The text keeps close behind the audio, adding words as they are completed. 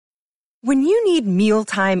When you need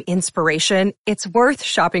mealtime inspiration, it's worth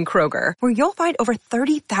shopping Kroger, where you'll find over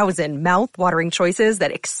 30,000 mouth-watering choices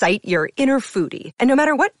that excite your inner foodie. And no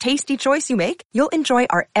matter what tasty choice you make, you'll enjoy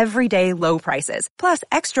our everyday low prices, plus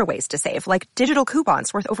extra ways to save, like digital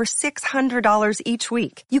coupons worth over $600 each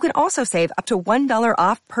week. You can also save up to $1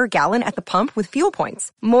 off per gallon at the pump with fuel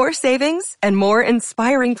points. More savings and more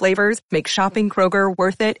inspiring flavors make shopping Kroger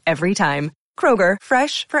worth it every time. Kroger,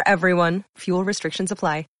 fresh for everyone. Fuel restrictions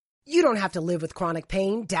apply. You don't have to live with chronic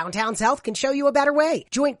pain. Downtown's Health can show you a better way.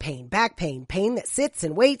 Joint pain, back pain, pain that sits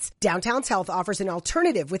and waits. Downtown's Health offers an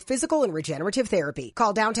alternative with physical and regenerative therapy.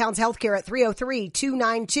 Call Downtown's Healthcare at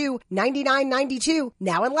 303-292-9992,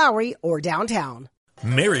 now in Lowry or downtown.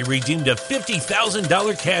 Mary redeemed a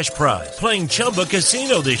 $50,000 cash prize playing Chumba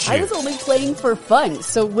Casino this year. I was only playing for fun,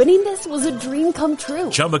 so winning this was a dream come true.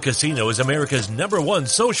 Chumba Casino is America's #1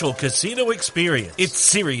 social casino experience. It's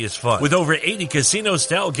serious fun. With over 80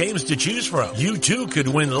 casino-style games to choose from, you too could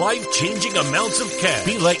win life-changing amounts of cash.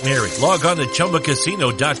 Be like Mary. Log on to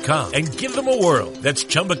ChumbaCasino.com and give them a whirl. That's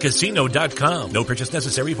ChumbaCasino.com. No purchase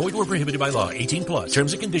necessary. Void or prohibited by law. 18 plus.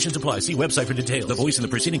 Terms and conditions apply. See website for details. The voice in the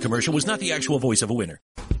preceding commercial was not the actual voice of a winner.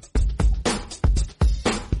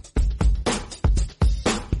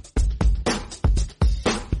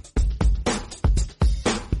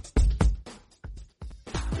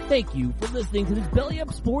 Thank you for listening to this Belly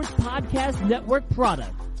Up Sports Podcast Network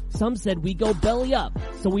product. Some said we go belly up,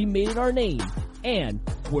 so we made it our name, and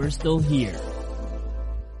we're still here.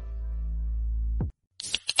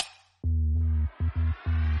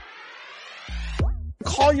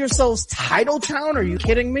 Call yourselves Title Town? Are you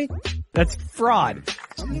kidding me? That's fraud.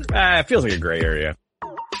 It feels like a gray area.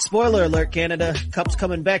 Spoiler alert, Canada. Cup's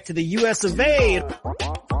coming back to the US of A.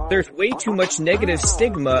 There's way too much negative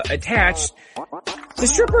stigma attached to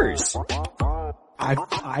strippers.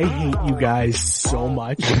 I hate you guys so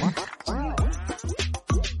much.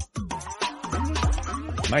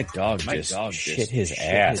 My dog just shit his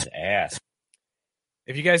ass.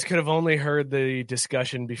 If you guys could have only heard the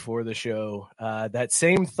discussion before the show, that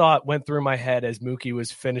same thought went through my head as Mookie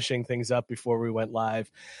was finishing things up before we went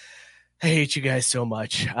live. I hate you guys so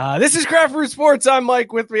much. This is Craft Brew Sports. I'm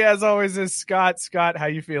Mike. With me, as always, is Scott. Scott, how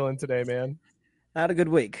you feeling today, man? Not a good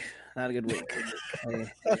week.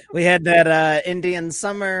 We had that Indian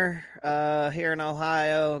summer here in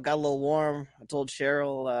Ohio. Got a little warm. I told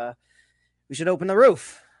Cheryl we should open the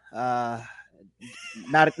roof. Not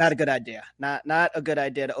a good idea. Not a good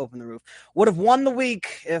idea to open the roof. Would have won the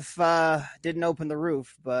week if didn't open the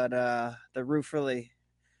roof, but the roof really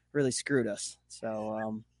screwed us.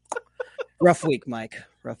 So rough week, Mike.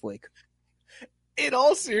 Rough week. In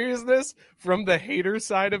all seriousness, from the hater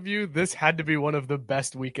side of you, this had to be one of the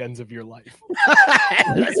best weekends of your life.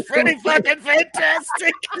 That's pretty fucking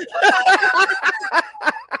fantastic.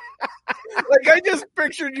 Like, I just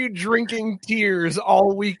pictured you drinking tears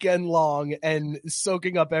all weekend long and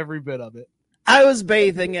soaking up every bit of it. I was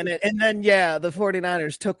bathing in it, and then, the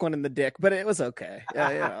 49ers took one in the dick, but it was okay.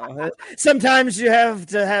 Sometimes you have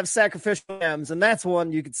to have sacrificial lambs, and that's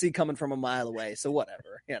one you could see coming from a mile away, so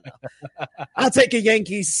whatever, I'll take a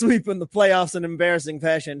Yankees sweep in the playoffs in embarrassing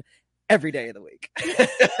fashion every day of the week.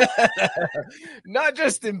 Not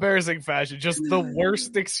just embarrassing fashion, just the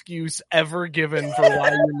worst excuse ever given for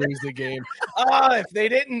why you lose the game. If they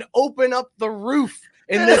didn't open up the roof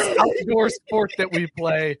in this outdoor sport that we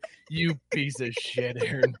play, you piece of shit,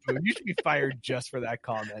 Aaron Boone. You should be fired just for that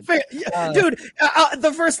comment. Dude,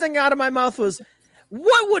 the first thing out of my mouth was,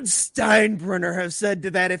 what would Steinbrenner have said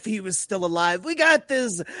to that if he was still alive? We got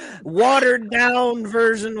this watered down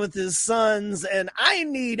version with his sons, and I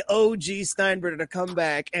need OG Steinbrenner to come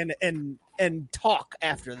back and talk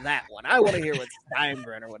after that one. I want to hear what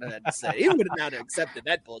Steinbrenner would have had to say. He would have not accepted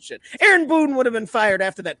that bullshit. Aaron Boone would have been fired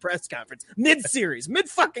after that press conference,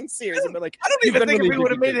 mid-fucking series. And they're like, I don't even think if he would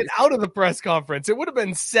have made it out of the press conference, it would have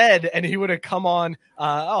been said, and he would have come on.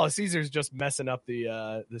 Caesar's just messing up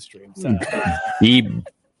the stream. So,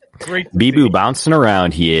 Boo bouncing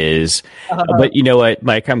around, he is. But you know what,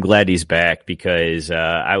 Mike? I'm glad he's back because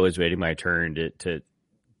I was waiting my turn to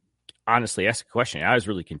honestly ask a question. I was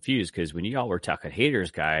really confused because when you all were talking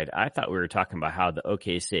Haters Guide, I thought we were talking about how the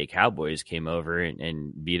OKC Cowboys came over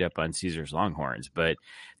and beat up on Caesar's Longhorns, but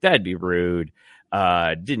that'd be rude.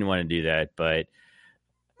 Didn't want to do that, but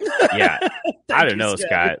Yeah, I don't know,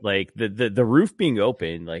 Scott. Like the roof being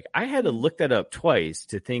open, like I had to look that up twice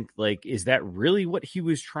to think, like, is that really what he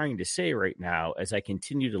was trying to say right now? As I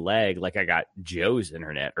continue to lag, like I got Joe's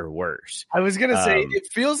internet or worse. I was gonna say it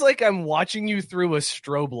feels like I'm watching you through a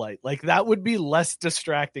strobe light. Like that would be less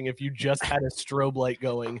distracting if you just had a strobe light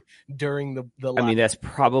going during the. I mean, that's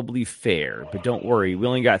probably fair, but don't worry. We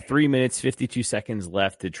only got 3 minutes, 52 seconds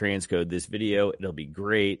left to transcode this video. It'll be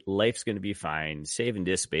great. Life's going to be fine. Saving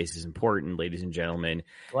disk space is important, ladies and gentlemen.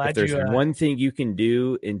 If there's one thing you can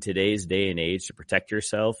do in today's day and age to protect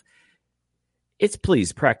yourself, it's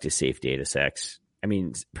please practice safe data sex. I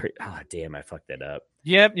mean, damn, I fucked that up.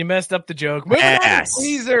 Yep, you messed up the joke. Moving on to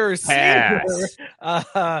Caesar.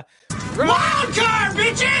 Wild card,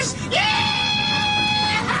 bitches! Yeah!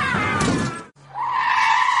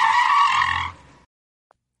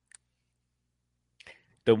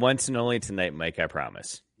 The once and only tonight, Mike, I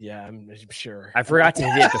promise. Yeah, I'm sure. I forgot to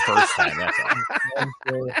hit it the first time. That's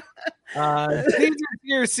all. Caesar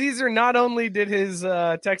here. Caesar not only did his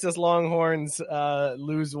Texas Longhorns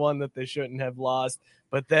lose one that they shouldn't have lost,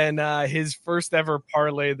 but then his first ever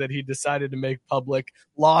parlay that he decided to make public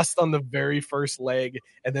lost on the very first leg,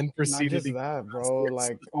 and then proceeded. Not just that, bro.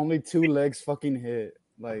 Like only 2 legs fucking hit.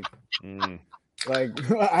 Like,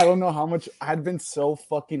 like I don't know how much. I'd been so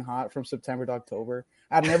fucking hot from September to October.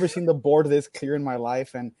 I'd never seen the board this clear in my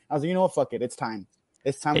life, and I was like, you know what, fuck it, it's time.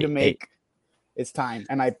 It's time to make. It's time,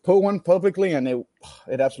 and I put one publicly, and it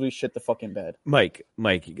absolutely shit the fucking bed. Mike,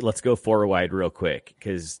 let's go 4 wide real quick,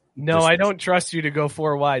 because I don't trust you to go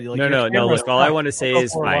 4 wide. Like, no. Look, all I want to say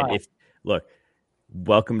is fine.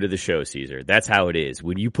 Welcome to the show, Caesar. That's how it is.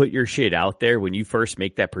 When you put your shit out there, when you first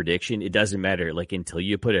make that prediction, it doesn't matter. Like, until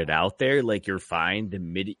you put it out there, like, you're fine. The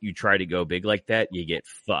minute you try to go big like that, you get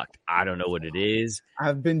fucked. I don't know what it is.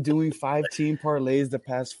 I've been doing 5-team parlays the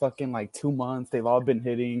past fucking 2 months. They've all been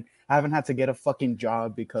hitting. I haven't had to get a fucking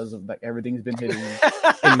job because of everything's been hitting.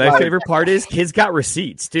 And my favorite part is kids got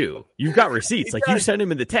receipts too. You've got receipts. Like you send them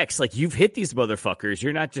in the text. Like you've hit these motherfuckers.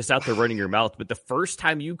 You're not just out there running your mouth. But the first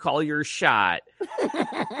time you call your shot,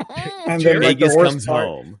 and then Vegas comes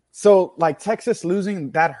home. So Texas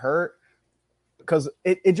losing that hurt. Because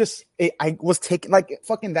I was taking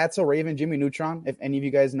fucking That's So Raven, Jimmy Neutron. If any of you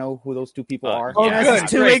guys know who those 2 people are, good.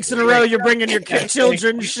 2 weeks in a row, you're bringing your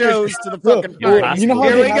children's shows to the fucking party. You know how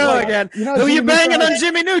here we go again. Who you banging on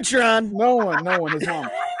Jimmy Neutron? No one, his mom.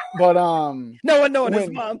 But no one, his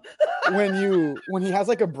mom. when he has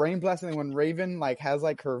a brain blast, and when Raven has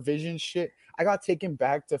her vision shit, I got taken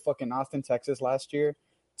back to fucking Austin, Texas last year.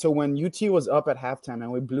 So when UT was up at halftime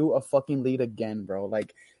and we blew a fucking lead again, bro,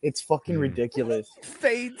 it's fucking ridiculous.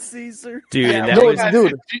 Fade Caesar. Dude,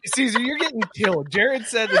 dude. Caesar, you're getting killed. Jared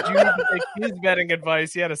said that you need to take his betting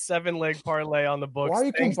advice. He had a 7-leg parlay on the books. Why are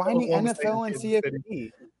you combining NFL and CFP?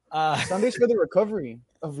 Sundays for the recovery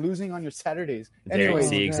of losing on your Saturdays. Anyway,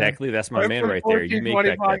 see, exactly. That's my man right there. You make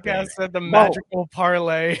that podcast said the magical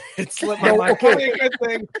parlay. It slipped my mind. Probably a good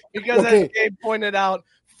thing because as Gabe pointed out,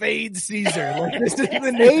 fade Caesar. This is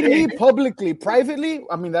the fade me publicly. Privately,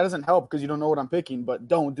 I mean, that doesn't help because you don't know what I'm picking, but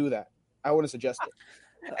don't do that. I wouldn't suggest it.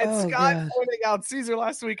 And Scott pointing out Caesar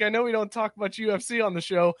last week. I know we don't talk much UFC on the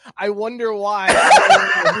show. I wonder why.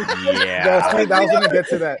 Yeah, that was going to get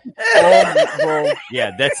to that. Bro.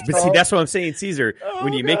 Yeah, that's what I'm saying, Caesar.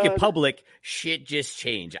 When you make it public, shit just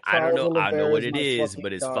change. I don't know. I know what it is,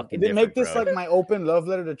 but it's fucking different. Make this my open love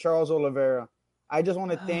letter to Charles Oliveira. I just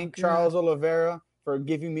want to thank Charles Oliveira for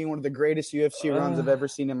giving me one of the greatest UFC runs I've ever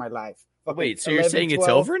seen in my life. Wait, so you're saying 12? It's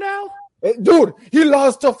over now? Dude, he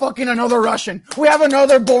lost to fucking another Russian. We have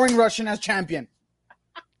another boring Russian as champion.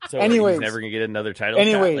 So anyways, he's never going to get another title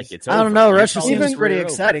anyways, it's I don't know. Russia seems pretty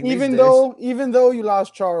exciting even though you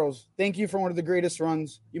lost, Charles, thank you for one of the greatest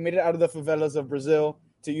runs. You made it out of the favelas of Brazil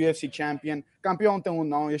to UFC champion. Campeón tem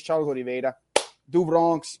nome, it's Charles Oliveira. Do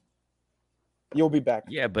Bronx. You'll be back.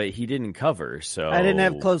 Yeah, but he didn't cover, so I didn't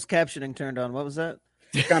have closed captioning turned on. What was that?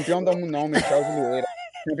 Campeón tem nome, it's Charles Oliveira.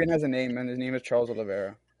 Champion has a name, and his name is Charles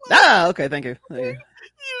Oliveira. Okay, thank you. You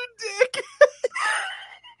dick.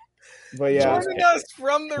 But yeah, joining us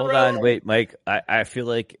from the road. Hold on, wait, Mike. I feel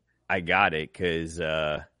like I got it because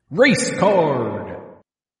race card.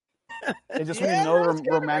 It's just when you know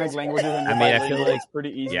romantic languages, and I feel like it's pretty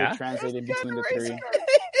easy to translate it between the 3.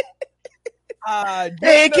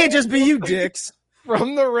 Hey, it can't just be you, dicks.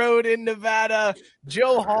 From the road in Nevada,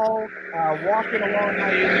 Joe Hall walking along.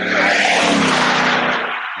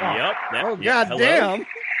 Yep. Goddamn.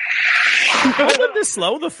 How did this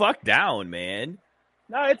slow the fuck down, man?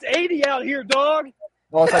 No, it's 80 out here, dog.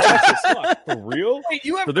 Oh, it's like for real? Wait,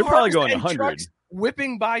 you have so they're probably going 100.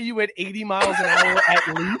 Whipping by you at 80 miles an hour at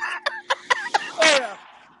least. Oh, yeah.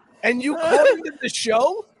 And you called into the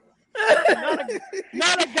show?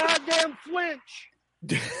 Not a goddamn flinch.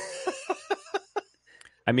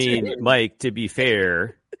 I mean, Mike, to be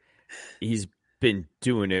fair, he's been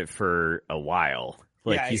doing it for a while.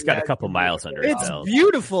 Like, he's got a couple miles under his belt. It's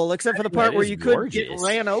beautiful, except for the part where you could get gorgeous.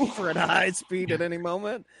 ran over at high speed at any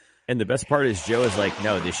moment. And the best part is Joe is like,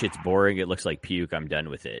 no, this shit's boring. It looks like puke. I'm done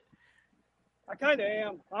with it. I kind of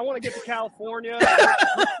am. I want to get to California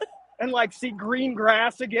and like see green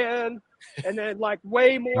grass again, and then like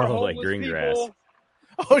way more homeless green people. grass.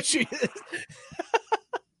 Oh, Jesus.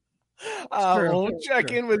 We'll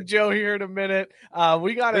check in with Joe here in a minute.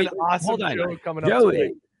 We got an awesome show coming up. Joe,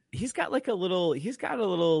 he's got a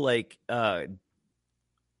little like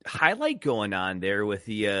highlight going on there with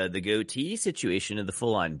the goatee situation of the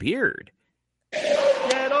full on beard.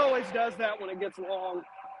 Yeah, it always does that when it gets long.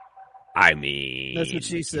 I mean, that's what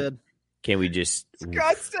she said. Can we just?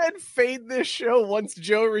 Scott said, "Fade this show once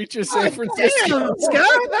Joe reaches San Francisco." Damn,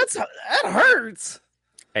 Scott, that hurts.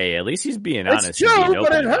 Hey, at least he's being honest. It's true,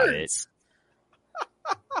 but it hurts.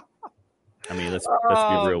 I mean, let's be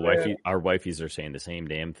real. Our wifeys are saying the same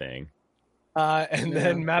damn thing. And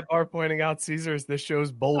then Matt Barr pointing out Caesar's this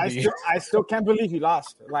show's Boldy. I still can't believe he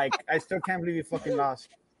lost. Like, I still can't believe he fucking lost.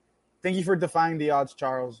 Thank you for defying the odds,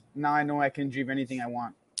 Charles. Now I know I can dream anything I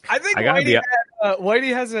want. I think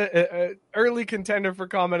Whitey has a early contender for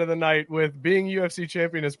comment of the night with being UFC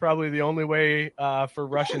champion is probably the only way for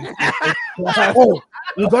Russians. Oh,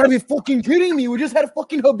 you gotta be fucking kidding me. We just had a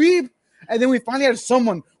fucking Habib, and then we finally had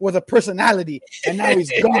someone with a personality, and now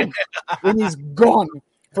he's gone. And he's gone.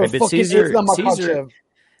 For hey, but fucking Caesar,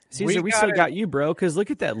 we still got you, bro, because look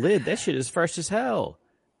at that lid. That shit is fresh as hell.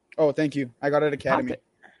 Oh, thank you. I got it at Academy.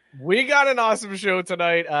 We got an awesome show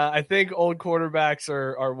tonight. I think old quarterbacks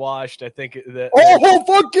are washed. I think that. Oh,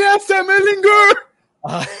 fuck yeah, Sam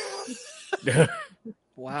Ellinger!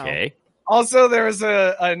 Wow. Okay. Also, there is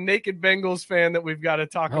a naked Bengals fan that we've got to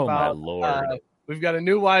talk about. Oh, my Lord. We've got a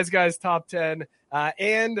new Wise Guys top 10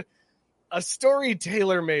 and a story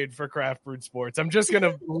tailor-made for Craft Brewed Sports. I'm just going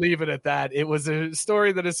to leave it at that. It was a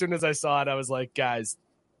story that as soon as I saw it, I was like, guys,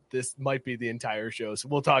 this might be the entire show. So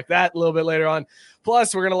we'll talk that a little bit later on.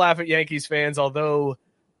 Plus, we're going to laugh at Yankees fans, although,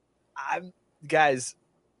 guys,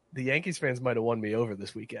 the Yankees fans might have won me over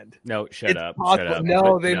this weekend. No, shut up.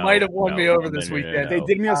 No, they might have won me over this weekend. They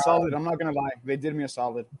did me a solid. I'm not going to lie. They did me a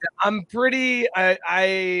solid. I'm pretty –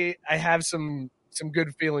 I have some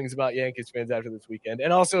good feelings about Yankees fans after this weekend.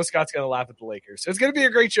 And also, Scott's going to laugh at the Lakers. So it's going to be a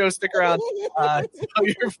great show. Stick around. Tell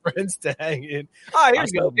your friends to hang in. Oh, here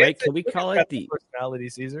we go. Wait, can we call it the personality,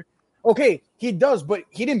 Caesar? Okay, he does, but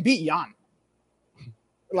he didn't beat Jan.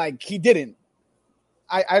 Like, he didn't.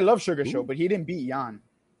 I love Sugar Show, but he didn't beat Jan.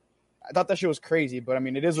 I thought that shit was crazy, but I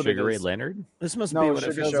mean, it is what Sugar it Ray is. Leonard? This must be what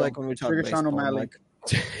it feels like when we talk Sugar baseball. Sean O'Malley.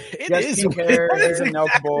 It is. Milk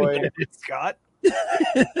Boy. Scott.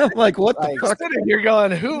 I'm like, what the fuck? You're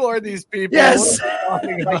going, who are these people? Yes.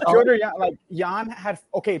 Jan had,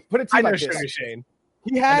 okay, put it to you like this. Shane.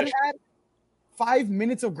 He had 5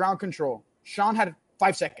 minutes of ground control. Sean had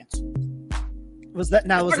 5 seconds. Was that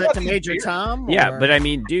to Major Tom? Yeah, or? but I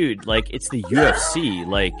mean, dude, like, it's the UFC.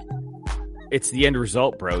 Like, it's the end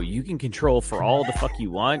result, bro. You can control for all the fuck you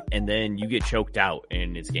want, and then you get choked out,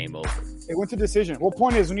 and it's game over. It went to decision. Well,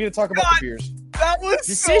 point is, we need to talk about the beers. That was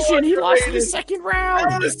decision. So he lost in the second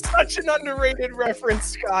round. That was such an underrated reference,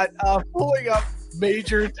 Scott. Pulling up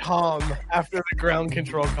Major Tom after the ground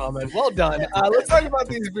control comment. Well done. Let's talk about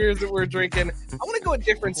these beers that we're drinking. I want to go a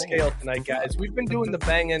different scale tonight, guys. We've been doing the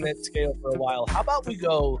banging it scale for a while. How about we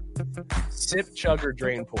go sip, chug, or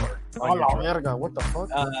drain pour? What the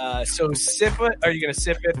fuck? So sip it. Are you going to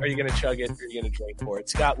sip it? Are you going to chug it? Or are you going to drain pour it?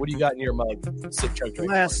 Scott, what do you got in your mug? Sip, chug, drain.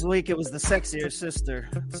 Last week it was the sexier sister.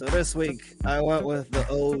 So this week I went with the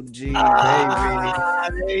OG baby.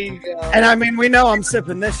 There you go. And I mean, we know I'm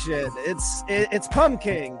sipping this shit. It's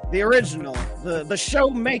Pumpkin, the original, the show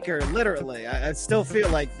maker, literally. I still feel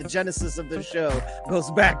like the genesis of this show goes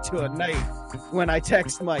back to a night when I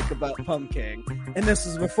text Mike about Pumpkin. And this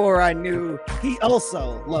was before I knew he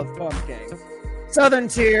also loved Pumpkin. Southern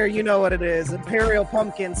Tier, you know what it is. Imperial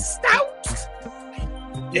Pumpkin Stout.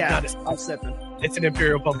 Yeah, I'm sipping. It's an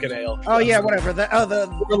Imperial Pumpkin Ale. Oh, yeah, whatever.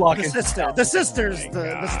 The sister. The sister's Oh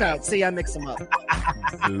the stout. See, I mix them up.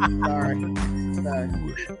 Sorry.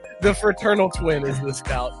 The fraternal twin is the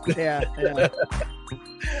stout. Yeah.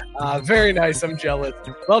 Very nice. I'm jealous.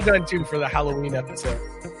 Well done, too, for the Halloween episode.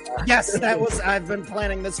 Yes, I've been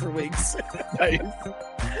planning this for weeks. Nice.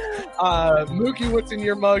 Mookie, what's in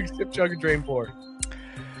your mug? Sip, chug, or drain pour?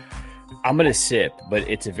 I'm going to sip, but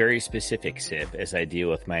it's a very specific sip as I deal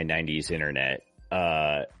with my 90s internet.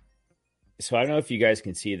 So I don't know if you guys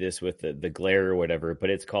can see this with the glare or whatever, but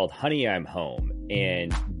it's called Honey, I'm Home.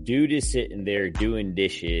 And dude is sitting there doing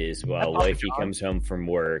dishes while wifey comes home from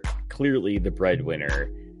work, clearly the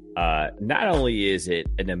breadwinner. Not only is it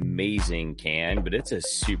an amazing can, but it's a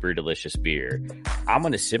super delicious beer. I'm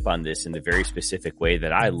going to sip on this in the very specific way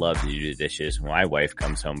that I love to do the dishes when my wife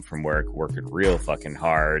comes home from work, working real fucking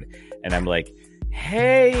hard. And I'm like,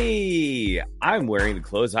 hey, I'm wearing the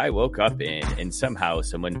clothes I woke up in, and somehow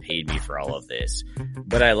someone paid me for all of this.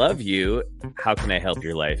 But I love you. How can I help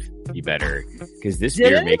your life be better? Because this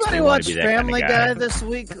beer makes me want to be that Family kind of guy. Guy this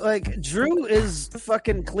week? Like, Drew is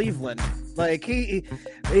fucking Cleveland. Like, he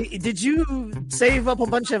did you save up a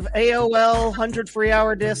bunch of AOL 100 free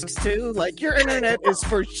hour discs too? Like, your internet is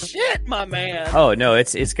for shit, my man. Oh no,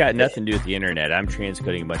 it's got nothing to do with the internet. I'm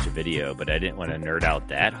transcoding a bunch of video, but I didn't want to nerd out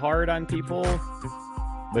that hard on people.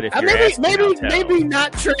 But if you're asking, I'll tell. maybe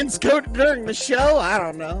not transcode during the show. I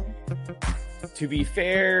don't know. To be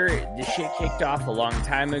fair, the shit kicked off a long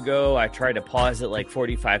time ago. I tried to pause it like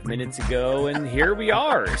 45 minutes ago, and here we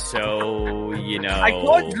are. So, you know. I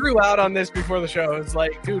called Drew out on this before the show. It's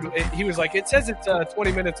like, dude, he was like, it says it's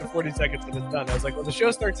 20 minutes and 40 seconds and it's done. I was like, well, the show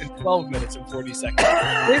starts in 12 minutes and 40 seconds.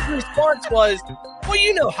 His response was, well,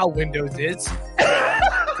 you know how Windows is.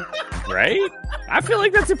 Right? I feel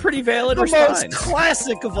like that's a pretty valid the response. Most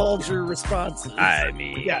classic of all Drew responses. I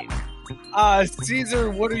mean. Yeah. Caesar,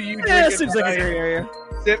 what are you drinking? Yeah, seems like a gray area.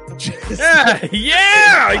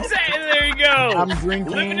 Yeah, exactly. There you go. I'm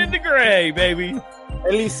drinking. Living in the gray, baby.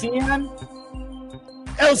 Elysian.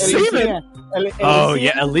 Oh,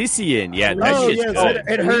 yeah, Elysian. Yeah, that shit's good.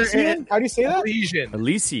 It hurt. How do you say that?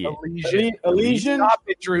 Elysian. Stop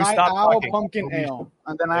it, Drew. Night Stop Owl talking. pumpkin ale.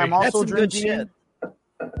 And then I'm also drinking.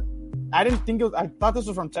 I didn't think it was. I thought this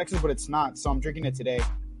was from Texas, but it's not. So I'm drinking it today.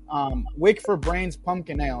 Wake for Brains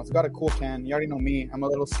pumpkin ale. It's got a cool can. You already know me. I'm a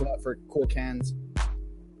little slut for cool cans.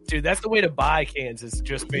 Dude, that's the way to buy cans. Is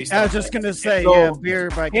just based. I was just gonna say, yeah, beer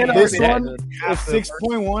by can. This one is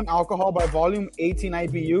 6.1 alcohol by volume, 18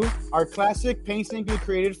 IBU. Our classic, painstakingly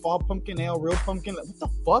created fall pumpkin ale, real pumpkin. What the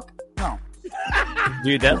fuck? No.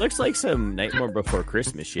 Dude, that looks like some Nightmare Before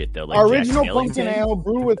Christmas shit, though. Like original pumpkin ale,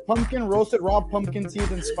 brewed with pumpkin, roasted raw pumpkin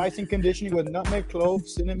seeds, and spicing conditioning with nutmeg, clove,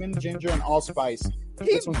 cinnamon, ginger, and allspice.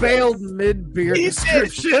 He bailed mid-beer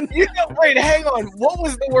description. Wait, hang on. What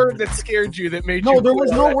was the word that scared you that made you... No, there was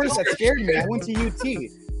no words that scared me. I went to UT.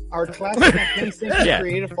 Our classic painstakingly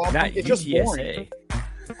created fall pumpkin. It's just boring.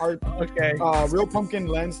 Our real pumpkin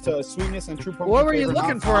lends to sweetness and true pumpkin. What were you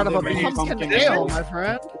looking for out of a pumpkin ale, my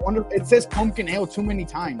friend? It says pumpkin ale too many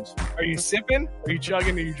times. Are you sipping? Are you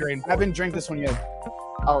chugging? Or are you draining? I haven't drank this one yet.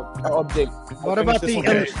 I'll update. What about the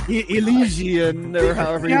Elysian, or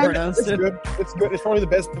however you pronounce it? Good. It's good. It's probably the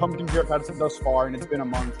best pumpkin beer I've had thus far, and it's been a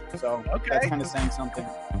month. So that's kind of saying something.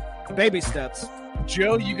 Baby steps.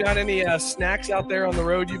 Joe, you got any snacks out there on the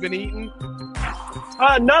road you've been eating?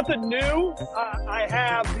 Nothing new. I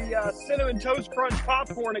have the Cinnamon Toast Crunch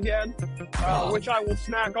popcorn again, which I will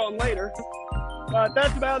snack on later.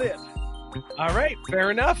 That's about it. All right, fair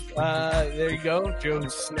enough. There you go,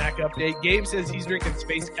 Joe's snack update. Gabe says he's drinking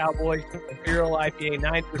Space Cowboy Imperial IPA,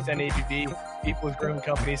 9% ABV. People's Brewing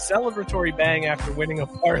Company celebratory bang after winning a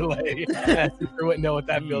parlay. You wouldn't know what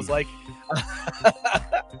that feels like.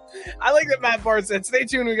 I like that Matt Barr said, stay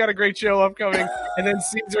tuned, we got a great show upcoming. And then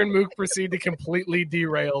Caesar and Mook proceed to completely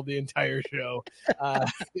derail the entire show.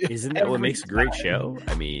 Isn't that what makes a great show?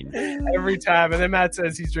 I mean, every time. And then Matt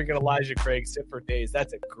says he's drinking Elijah Craig Sip for Days.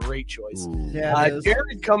 That's a great choice. Yeah,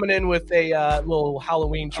 Jared coming in with a little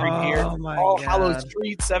Halloween treat here. All Hallows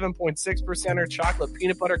Treat, 7.6%er chocolate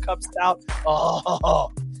peanut butter cup stout.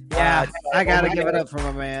 Oh, yeah, I gotta give it up for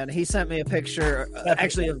my man. He sent me a picture,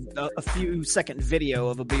 actually a few second video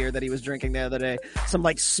of a beer that he was drinking the other day. Some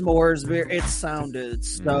like s'mores beer. It sounded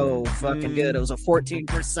so fucking good. It was a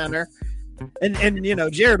 14%er. And you know,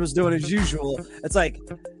 Jared was doing his usual. It's like,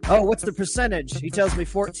 oh, what's the percentage? He tells me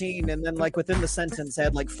 14, and then like within the sentence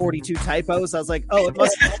had like 42 typos. I was like, oh, it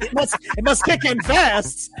must kick in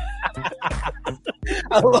fast.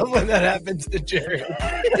 I love when that happens to Jared.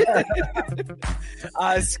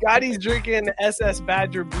 Scotty's drinking SS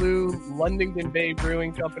Badger Blue, Londington Bay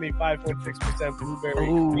Brewing Company, 5.6% blueberry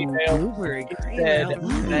cream ale. Blueberry cream ale.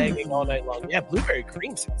 Banging all night long. Yeah, blueberry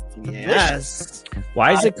cream sounds delicious.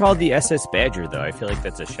 Why is it called the SS Badger, though? I feel like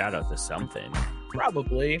that's a shout out to something.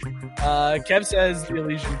 Probably. Kev says the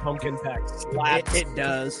Elysian Pumpkin Pack slaps. It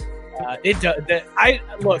does.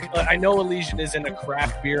 I know Elysian isn't a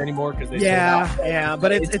craft beer anymore because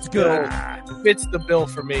but it's good. It fits the bill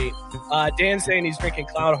for me. Dan's saying he's drinking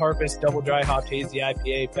Cloud Harvest Double Dry Hopped Hazy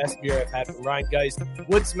IPA, best beer I've had from Rhinegeist.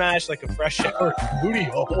 Would smash like a fresh shower booty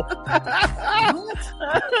hole.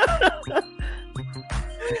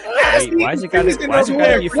 Wait, why is it got to be fresh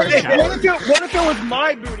shower? What if it was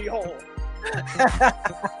my booty hole?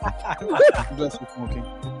 Bless you, smoking.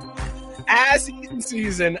 As in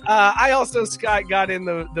season, I also, Scott, got in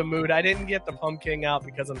the mood. I didn't get the pumpkin out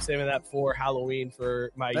because I'm saving that for Halloween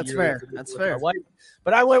for my That's yearly fair. visit That's with fair. my wife.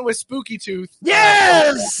 But I went with Spooky Tooth.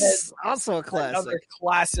 Yes! Also a classic. Another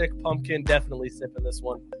classic pumpkin. Definitely sipping this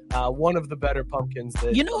one. One of the better pumpkins.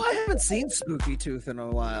 That I haven't seen Spooky Tooth in a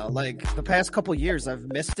while. Like the past couple years, I've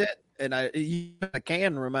missed it, and a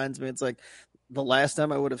can reminds me. It's like the last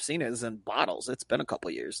time I would have seen it is in bottles. It's been a couple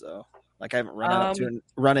years though. Like I haven't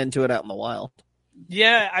run into it out in the wild.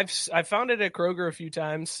 Yeah, I've found it at Kroger a few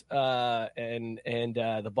times, and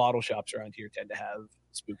the bottle shops around here tend to have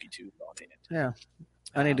Spooky Tooth on hand. Yeah,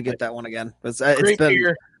 I need to get that one again. It's Great been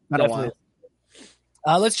beer. a while.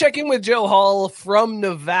 Let's check in with Joe Hall from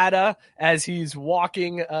Nevada as he's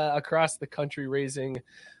walking across the country raising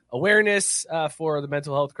awareness for the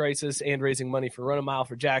mental health crisis and raising money for Run a Mile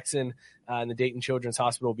for Jackson and the Dayton Children's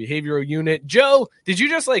Hospital Behavioral Unit. Joe, did you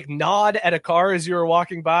just nod at a car as you were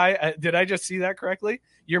walking by? Did I just see that correctly?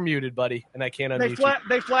 You're muted, buddy, and I can't unmute you.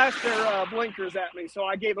 They flashed their blinkers at me, so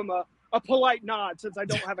I gave them a polite nod since I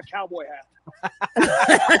don't have a cowboy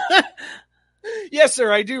hat. Yes,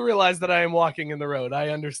 sir. I do realize that I am walking in the road. I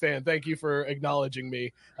understand. Thank you for acknowledging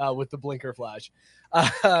me with the blinker flash.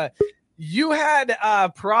 You had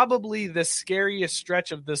probably the scariest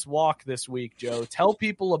stretch of this walk this week, Joe. Tell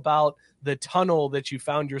people about the tunnel that you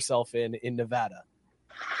found yourself in Nevada.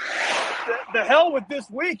 The hell with this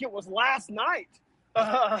week. It was last night.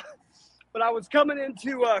 But I was coming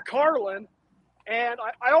into Carlin, and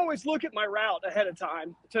I always look at my route ahead of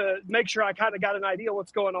time to make sure I kind of got an idea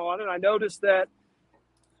what's going on. And I noticed that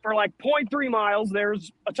for 0.3 miles,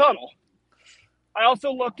 there's a tunnel. I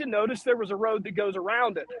also looked and noticed there was a road that goes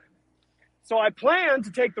around it. So I planned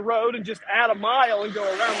to take the road and just add a mile and go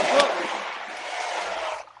around the tunnel.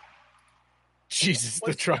 Jesus,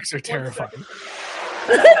 the trucks are terrifying.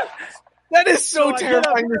 That is so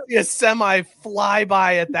terrifying to see a semi fly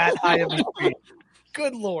by at that high of a speed.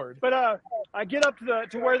 Good Lord. But I get up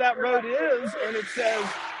to where that road is, and it says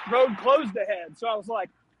road closed ahead. So I was like,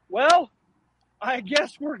 well, I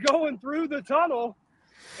guess we're going through the tunnel.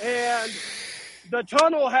 And the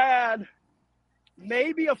tunnel had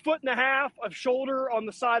maybe 1.5 feet of shoulder on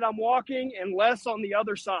the side I'm walking and less on the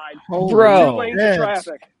other side. Bro. 2 lanes of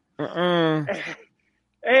traffic. And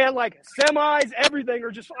semis, everything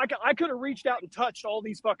are just, I could have reached out and touched all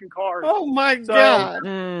these fucking cars. Oh my God.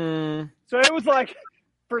 So it was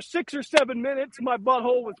for 6 or 7 minutes, my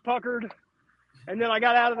butthole was puckered. And then I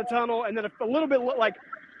got out of the tunnel. And then a little bit, a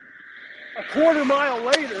quarter mile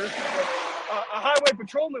later, a highway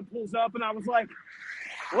patrolman pulls up, and I was like,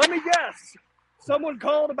 let me guess. Someone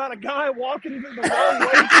called about a guy walking the wrong way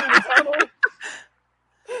through the tunnel.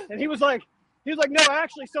 And he was like, no,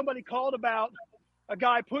 actually somebody called about a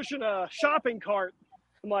guy pushing a shopping cart.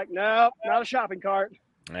 I'm like, no, not a shopping cart.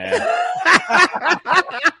 And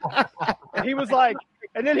he was like,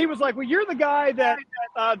 well, you're the guy that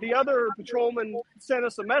the other patrolman sent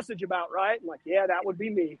us a message about, right? I'm like, yeah, that would be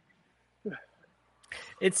me.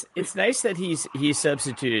 It's nice that he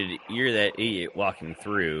substituted "you're that idiot walking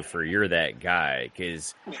through" for "you're that guy,"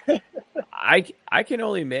 because I can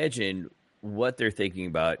only imagine what they're thinking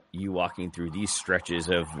about you walking through these stretches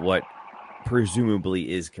of what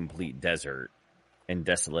presumably is complete desert and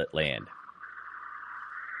desolate land.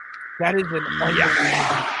 That is an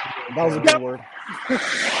That was a good word.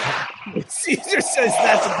 Caesar says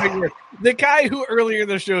that's a big word. The guy who earlier in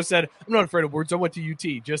the show said, I'm not afraid of words, I went to UT,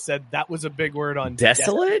 just said that was a big word on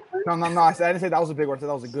desolate? No, I didn't say that was a big word. I said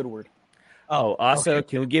that was a good word. Oh, also,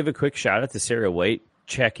 Can we give a quick shout out to Sarah White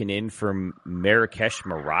checking in from Marrakesh,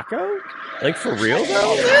 Morocco? For real,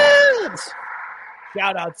 though? Yes!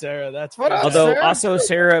 Shout out, Sarah. That's what up, Although, Sarah? also,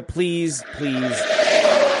 Sarah, please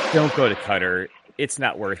don't go to Qatar. It's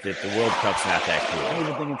not worth it. The World Cup's not that cool. I don't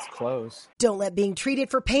even think it's close. Don't let being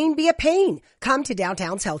treated for pain be a pain. Come to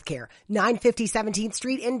Downtown's Healthcare, 950 17th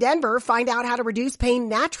Street in Denver. Find out how to reduce pain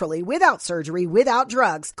naturally, without surgery, without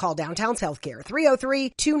drugs. Call Downtown's Healthcare,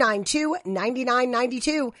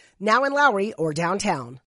 303-292-9992. Now in Lowry or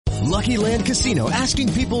downtown. Lucky Land Casino,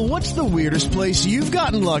 asking people, what's the weirdest place you've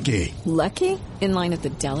gotten lucky? Lucky? In line at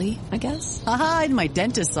the deli, I guess? Aha, in my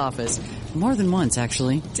dentist's office. More than once,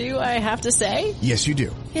 actually. Do I have to say? Yes, you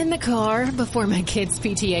do. In the car before my kids'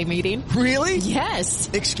 PTA meeting. Really? Yes.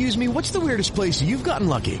 Excuse me, what's the weirdest place you've gotten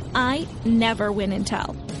lucky? I never win and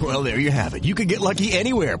tell. Well, there you have it. You can get lucky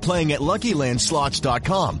anywhere, playing at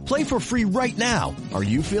LuckyLandSlots.com. Play for free right now. Are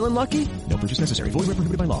you feeling lucky? No purchase necessary. Void where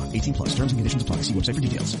prohibited by law. 18+. Terms and conditions apply. See website for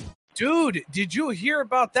details. Dude, did you hear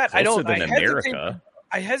about that? Closer than America.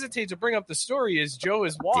 I hesitate to bring up the story as Joe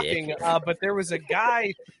is walking, but there was a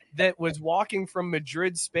guy that was walking from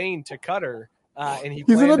Madrid, Spain to Qatar, and he's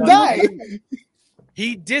gonna die.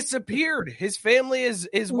 He disappeared. His family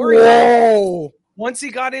is worried. Whoa. Once he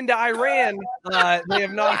got into Iran, they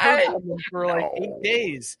have not heard from him for like 8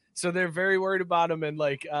 days. So they're very worried about him. And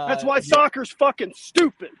like, that's why soccer's fucking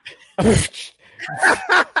stupid.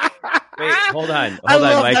 Wait, hold on,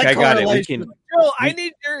 Mike. I got it. We can. Joe, I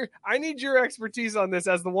need your expertise on this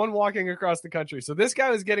as the one walking across the country. So this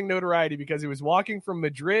guy was getting notoriety because he was walking from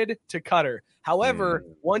Madrid to Qatar. However,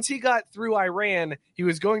 once he got through Iran, he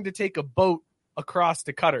was going to take a boat across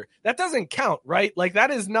to Qatar. That doesn't count, right? Like that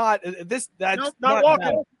is not this. That's not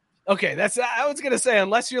walking. That. Okay, that's. I was gonna say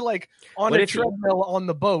unless you're like on a treadmill on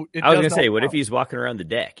the boat. I was gonna say, what if he's walking around the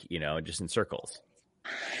deck? Just in circles.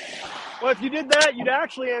 Well, if you did that, you'd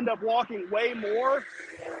actually end up walking way more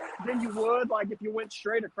than you would, like if you went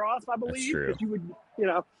straight across. I believe. That's true. Because you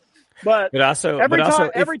would, But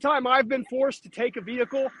every time I've been forced to take a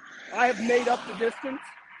vehicle, I have made up the distance.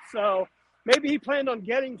 So maybe he planned on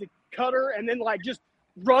getting to Qatar and then like just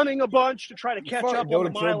running a bunch to try to catch up on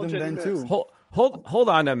the mileage. Hold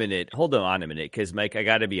on a minute. Because Mike, I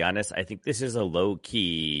got to be honest. I think this is a low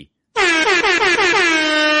key.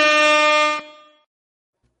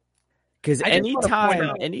 Because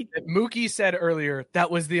anytime, Mookie said earlier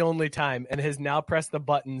that was the only time, and has now pressed the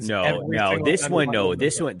buttons. This one,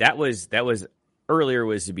 that was earlier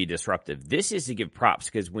was to be disruptive. This is to give props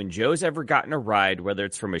because when Joe's ever gotten a ride, whether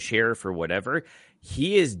it's from a sheriff or whatever,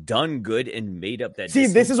 he has done good and made up that. See,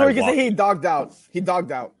 this is where you can say he dogged out.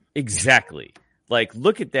 Exactly. Like,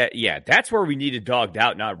 look at that. Yeah, that's where we need a dogged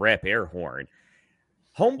out, not rap air horn.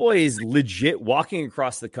 Homeboy is legit walking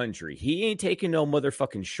across the country. He ain't taking no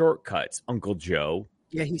motherfucking shortcuts, Uncle Joe.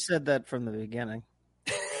 Yeah, he said that from the beginning.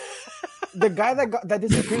 The guy that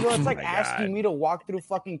disappeared, it's like asking me to walk through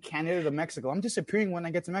fucking Canada to Mexico. I'm disappearing when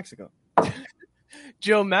I get to Mexico.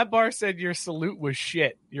 Joe, Matt Barr said your salute was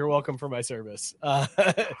shit. You're welcome for my service.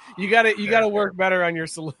 You gotta work better on your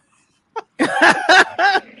salute.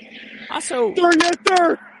 Also,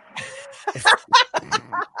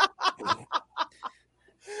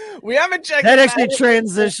 we haven't checked. That actually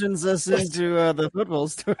transitions us into the football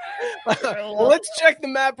story. Well, let's check the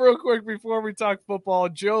map real quick before we talk football.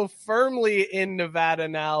 Joe firmly in Nevada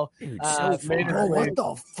now. Dude, what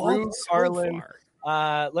the fuck? Garland.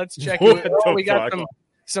 Let's check it. We got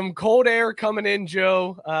some cold air coming in,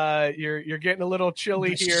 Joe. You're getting a little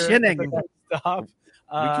chilly here. Stop.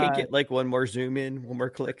 We can't get like one more zoom in, one more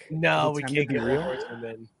click. No, we can't get one more zoom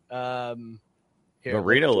in. But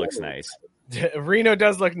Reno looks nice. Reno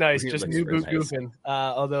does look nice. Reno just looks new boot nice. goofing.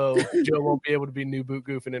 Although Joe won't be able to be new boot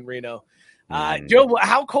goofing in Reno. Joe,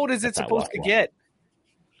 how cold is it supposed to get?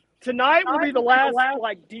 Tonight will be the last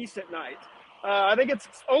like decent night. I think it's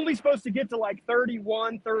only supposed to get to like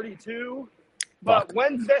 31, 32. But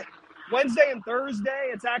Wednesday and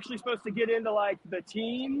Thursday, it's actually supposed to get into like the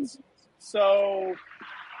teens. So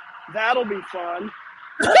that'll be fun.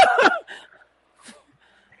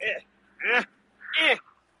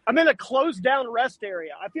 I'm in a closed down rest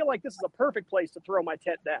area. I feel like this is a perfect place to throw my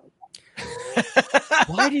tent down.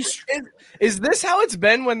 Is this how it's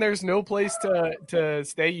been when there's no place to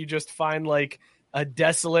stay? You just find like a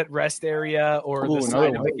desolate rest area or the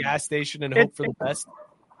side of a gas station and hope for the best?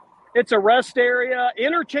 It's a rest area.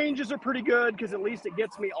 Interchanges are pretty good because at least it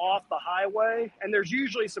gets me off the highway. And there's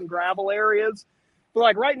usually some gravel areas. But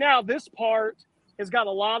like right now, this part has got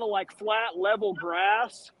a lot of like flat level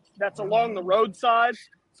grass that's along the roadside.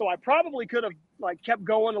 So I probably could have like kept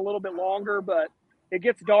going a little bit longer, but it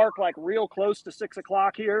gets dark like real close to 6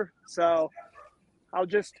 o'clock here. So I'll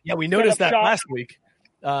just we noticed that last week.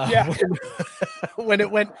 When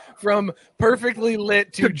it went from perfectly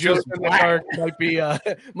lit to just in the dark,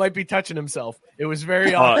 might be touching himself. It was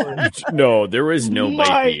very awkward. No, there was no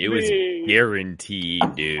might be. It was guaranteed,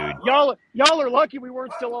 dude. Y'all are lucky we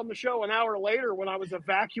weren't still on the show an hour later when I was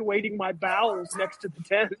evacuating my bowels next to the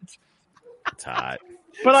tent. It's hot.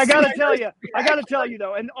 But I gotta tell you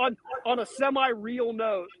though, and on a semi-real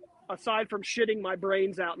note, aside from shitting my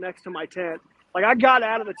brains out next to my tent, like I got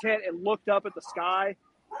out of the tent and looked up at the sky,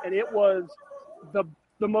 and it was the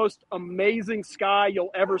most amazing sky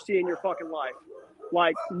you'll ever see in your fucking life.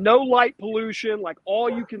 like no light pollution, like all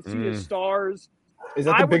you can see is stars. Is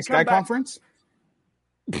that the Big Sky Conference?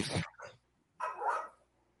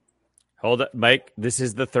 Hold up, Mike. This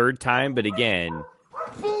is the third time, but again,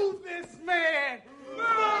 Move this man!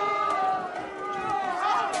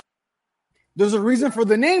 There's a reason for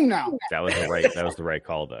the name now. that was the right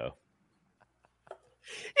call, though.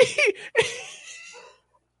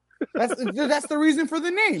 That's the reason for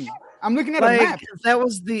the name. I'm looking at a Like, map. that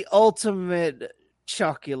was the ultimate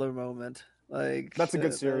chocular moment. Like, That's a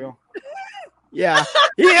good cereal. Yeah.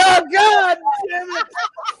 Yeah, God damn it.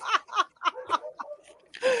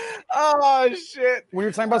 Oh shit! When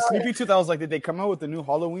you're talking about Sleepy Tooth, I was like, did they come out with the new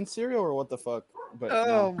Halloween cereal or what the fuck? But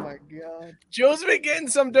Oh my God. Joe's been getting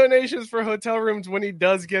some donations for hotel rooms when he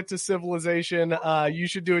does get to civilization. You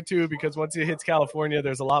should do it too, because once he hits California,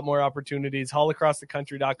 there's a lot more opportunities.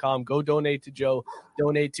 Allacrossthecountry.com. Go donate to Joe.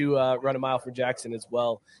 Donate to Run a Mile for Jackson as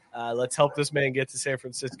well. Let's help this man get to San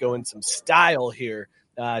Francisco in some style here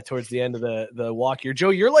towards the end of the walk here.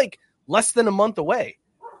 Joe, you're like less than a month away.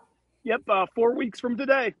 Yep, 4 weeks from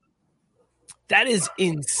today. That is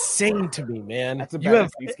insane to me, man. That's a You have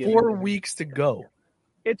Thanksgiving. 4 weeks to go.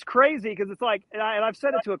 It's crazy because it's like, and I've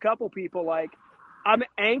said it to a couple people, like, I'm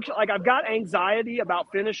anxious, like, I've got anxiety about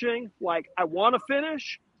finishing. Like, I want to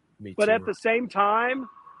finish, Me but too. at the same time,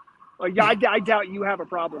 like, I doubt you have a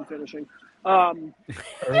problem finishing. But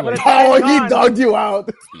at the Oh, same he time- dogged you out.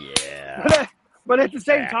 Yeah. But at the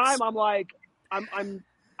same Facts. time, I'm like,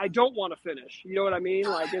 I don't want to finish. You know what I mean?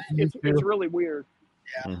 Like, it's really weird.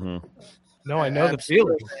 Mm-hmm. No, I know the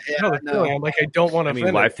feeling. I know the feeling. I'm like, I don't want to I mean,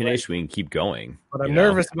 finish. why finish? We can keep going. But I'm you know?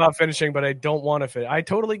 nervous about finishing, but I don't want to finish. I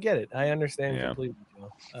totally get it. I understand Yeah. completely.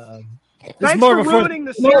 Thanks more for before- ruining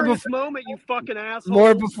the more serious moment, you fucking asshole.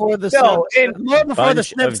 More before the No, snip, in- more before the Bunch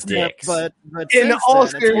snip of snip, dicks. but In since all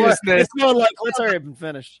then, seriousness- it's more like let's hurry up and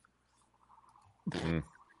finish. Mhm.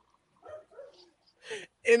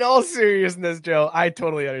 In all seriousness, Joe, I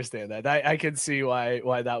totally understand that. I can see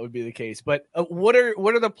why that would be the case. But what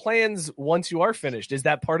are the plans once you are finished? Is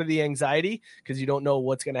that part of the anxiety because you don't know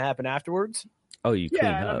what's going to happen afterwards? Oh, you clean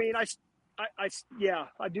Yeah, and up. I mean,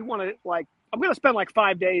 I do want to, like, I'm going to spend like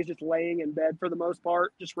 5 days just laying in bed for the most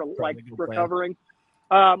part, just Probably like a good plan. recovering.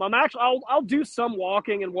 I'll do some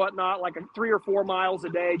walking and whatnot, like 3 or 4 miles a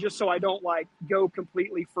day, just so I don't like go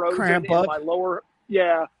completely frozen Cramp in up. my lower.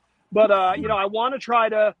 Yeah, but I want to try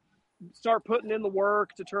to start putting in the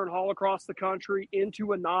work to turn Haul Across the Country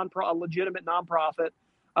into a legitimate nonprofit.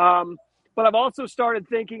 But I've also started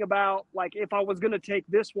thinking about, like, if I was going to take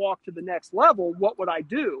this walk to the next level, what would I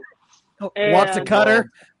do? Walk to And- Cutter.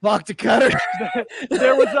 Walk to Cutter.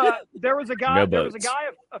 there was a guy No there was a boats. guy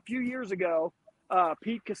a few years ago,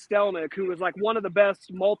 Pete Kostelnik, who was like one of the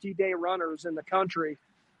best multi-day runners in the country,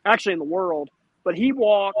 actually in the world, but he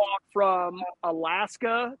walked from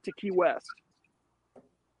Alaska to Key West.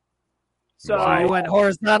 So Wow. You went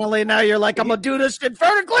horizontally. Now you're like, I'm gonna do this shit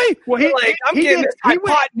vertically. well, I'm he getting did- this he went-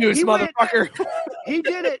 hypotenuse, he went- motherfucker. he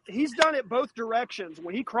did it. He's done it both directions.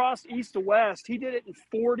 When he crossed east to west, he did it in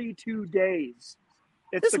 42 days.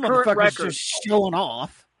 It's This the current motherfucker's record. just showing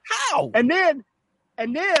off. How? And then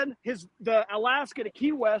the Alaska to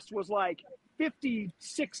Key West was like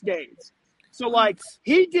 56 days. So like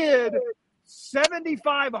he did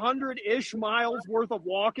 7,500-ish miles worth of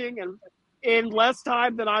walking and in less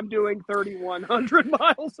time than I'm doing 3,100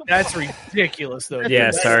 miles. Of That's walking. ridiculous, though. Yeah,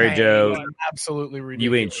 That's sorry, Joe. absolutely ridiculous.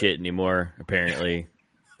 You ain't shit anymore. Apparently,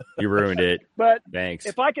 you ruined it. But Thanks.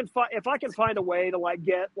 if I can find a way to like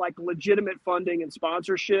get like legitimate funding and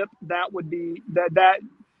sponsorship, that would be that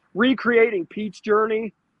recreating Pete's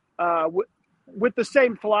journey with the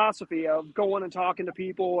same philosophy of going and talking to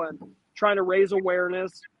people and trying to raise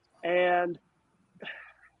awareness, and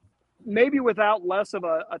maybe without less of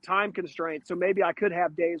a time constraint. So maybe I could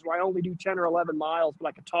have days where I only do 10 or 11 miles, but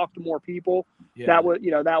I could talk to more people. Yeah. That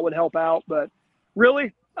would help out. But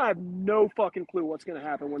really, I have no fucking clue what's going to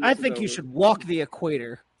happen when this I is think you over. should walk the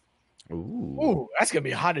equator. Ooh, that's gonna be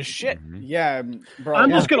hot as shit. Yeah, bro. I'm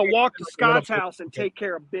just going to walk to Scott's house and take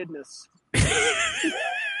care of business. You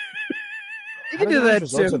How can does do the that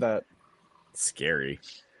results too. of that? Scary.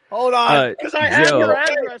 Hold on, Because I have Joe. your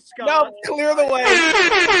address, Scott. no, clear the way.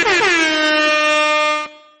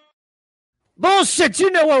 Bullshit!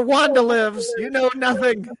 You know where Wanda lives. You know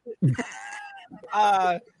nothing.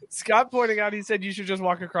 Scott pointing out, he said you should just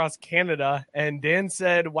walk across Canada, and Dan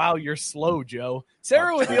said, "Wow, you're slow, Joe."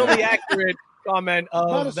 Sarah was the only accurate comment Not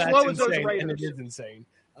of as that's slow as those insane, and Raiders. it is insane.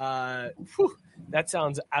 That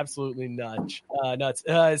sounds absolutely nuts.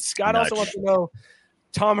 Scott also Nutch. wants to know.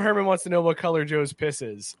 Tom Herman wants to know what color Joe's piss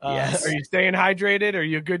is. Yes. Are you staying hydrated? Are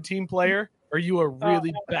you a good team player? Are you a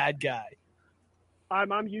really bad guy?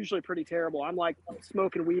 I'm usually pretty terrible. I'm like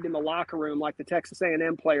smoking weed in the locker room, like the Texas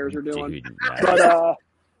A&M players are doing. Dude, But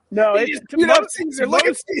no, it's Caesar. Look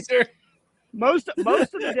at Caesar. Most of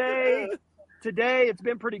the day today, it's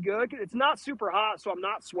been pretty good. It's not super hot, so I'm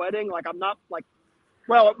not sweating. Like I'm not like,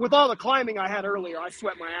 well, with all the climbing I had earlier, I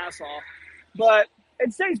sweat my ass off. But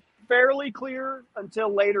it stays fairly clear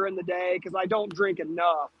until later in the day because I don't drink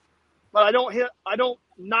enough. But I don't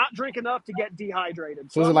not drink enough to get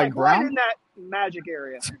dehydrated. So is it I'm like brown? right in that magic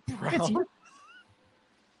area.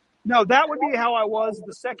 No, that would be how I was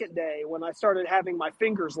the second day when I started having my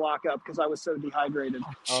fingers lock up because I was so dehydrated.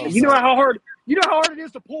 Oh, you know how hard it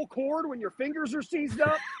is to pull cord when your fingers are seized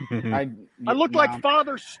up? I look like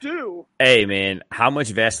Father Stew. Hey, man, how much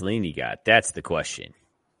Vaseline you got? That's the question.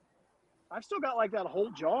 I've still got like that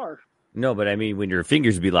whole jar. No, but I mean, when your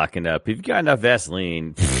fingers be locking up, if you got enough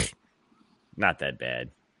Vaseline, not that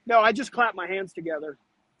bad. No, I just clap my hands together.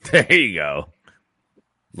 There you go.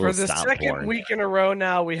 For the second week in a row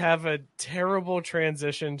now, we have a terrible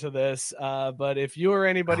transition to this. But if you or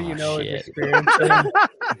anybody you know is experiencing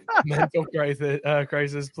mental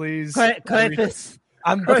crisis, please. Crisis.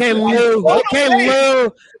 Okay, Lou.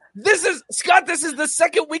 Lou. This is Scott. This is the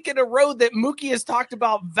second week in a row that Mookie has talked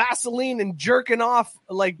about Vaseline and jerking off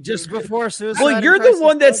like just before suicide. Well, you're the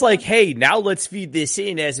one that's like, hey, now let's feed this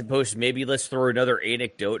in, as opposed to maybe let's throw another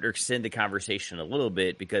anecdote or extend the conversation a little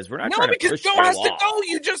bit because we're not trying to push Joe has to go.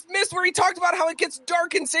 You just missed where he talked about how it gets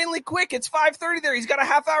dark insanely quick. It's 5:30 there. He's got a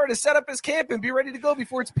half hour to set up his camp and be ready to go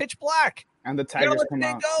before it's pitch black. And the tigers come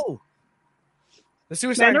out. Go. The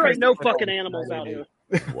suicide. Man, there ain't no fucking animals out here.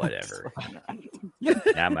 Whatever.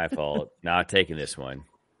 Not my fault. Not taking this one.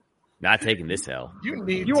 Not taking this L.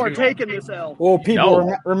 You are taking this L. Well,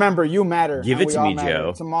 people, remember, you matter. Give it to me,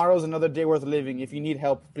 Joe. Tomorrow's another day worth living. If you need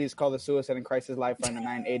help, please call the Suicide and Crisis Lifeline at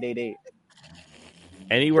 9888.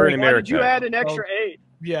 Anywhere in America. Why did you add an extra 8?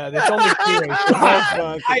 Yeah, that's only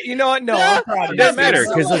 2. You know what? No, I'm proud of it doesn't matter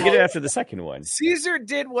because they'll get it after the second one. Caesar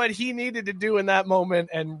did what he needed to do in that moment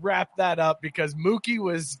and wrap that up because Mookie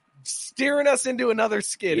was steering us into another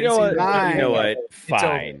skid. You know what?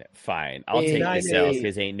 Fine. I'll take this out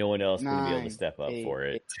because ain't no one else going to be able to step up for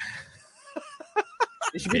it.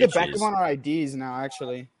 It should be the backup on our IDs now,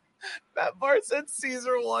 actually. Matt Barr said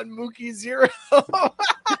Caesar 1, Mookie 0.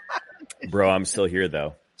 Bro, I'm still here,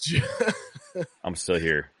 though. I'm still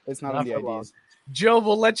here. It's not on the IDs. Joe,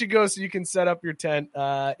 we'll let you go so you can set up your tent.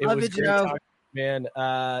 It was great talking, man.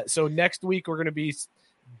 So next week we're going to be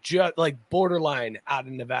just like borderline out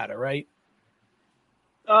in Nevada, right?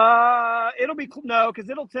 It'll be because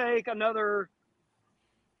it'll take another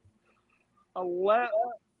 11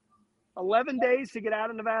 days to get out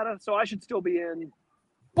of Nevada, so I should still be in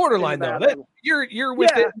borderline though. You're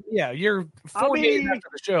with it. Yeah, you're 4 days after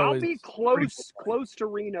the show. I'll be close to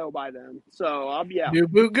Reno by then, so I'll be out. New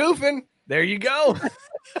boot goofing. There you go.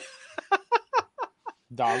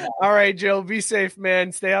 Dog. All right, Joe, be safe,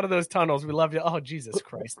 man. Stay out of those tunnels. We love you. Oh, Jesus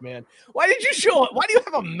Christ, man. Why did you show up? Why do you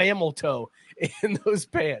have a mammal toe in those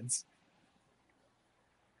pants?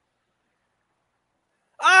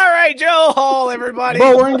 All right, Joe Hall, everybody.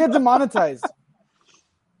 Bro, we're going to get demonetized.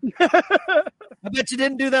 I bet you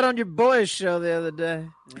didn't do that on your boys' show the other day.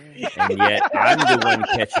 And yet I'm the one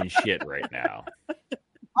catching shit right now.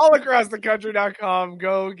 Allacrossthecountry.com.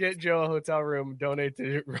 Go get Joe a hotel room. Donate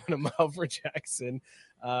to Run a Mile for Jackson.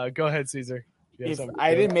 Go ahead, Caesar.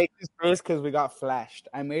 I didn't make this face because we got flashed.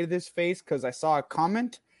 I made this face because I saw a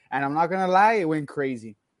comment, and I'm not going to lie, it went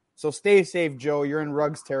crazy. So stay safe, Joe. You're in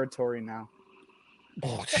Ruggs territory now.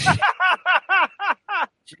 Oh,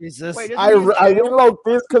 Jesus. Wait, I didn't like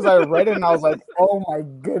this because I read it, and I was like, oh, my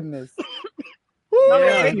goodness.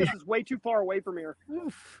 This is way too far away from here.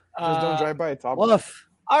 Just don't drive by a top.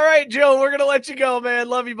 All right, Joe, we're going to let you go, man.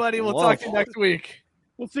 Love you, buddy. We'll talk to you next week.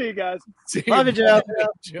 We'll see you guys. Love you, Joe.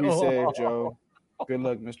 Be safe, Joe. Good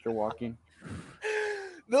luck, Mr. Walking.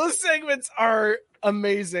 Those segments are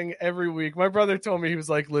amazing every week. My brother told me, he was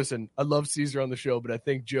like, listen, I love Caesar on the show, but I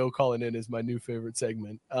think Joe calling in is my new favorite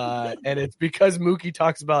segment. And it's because Mookie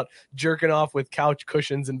talks about jerking off with couch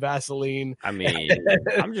cushions and Vaseline. I mean,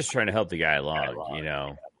 I'm just trying to help the guy along, you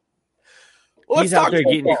know. Well, he's out there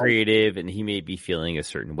getting creative, and he may be feeling a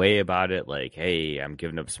certain way about it. Like, hey, I'm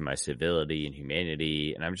giving up some of my civility and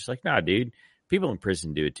humanity. And I'm just like, nah, dude, people in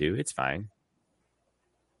prison do it too. It's fine.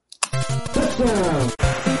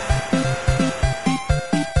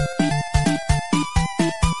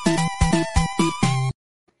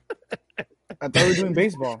 I thought we were doing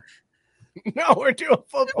baseball. No, we're doing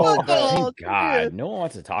football. Oh, God. No one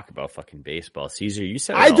wants to talk about fucking baseball. Caesar, you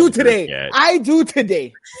said it I all do in the group today. chat. I do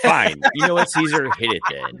today. Fine. You know what, Caesar? Hit it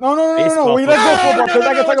then. No. Baseball, We let's go football. football because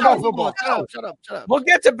I can talk about football. Shut up. We'll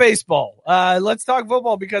get to baseball. Let's talk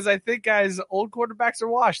football because I think, guys, old quarterbacks are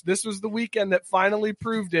washed. This was the weekend that finally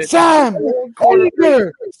proved it. Sam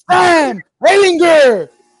Railinger.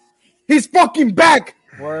 He's fucking back.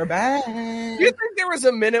 We're back. Do you think there was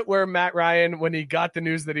a minute where Matt Ryan, when he got the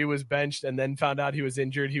news that he was benched and then found out he was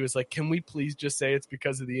injured, he was like, can we please just say it's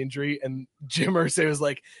because of the injury? And Jim Irsay was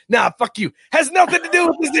like, nah, fuck you. Has nothing to do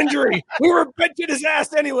with his injury. We were benching his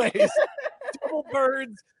ass anyways. Double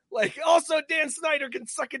birds. Like, also, Dan Snyder can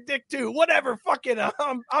suck a dick too. Whatever. Fuck it.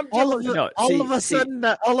 I'm all of a sudden,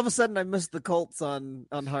 I missed the Colts on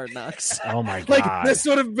Hard Knocks. Oh my God! Like this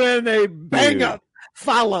would have been a bang up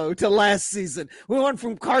follow to last season. We went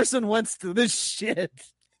from Carson Wentz to this shit.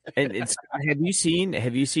 And it's have you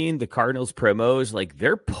seen the Cardinals promos? Like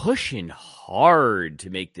they're pushing hard to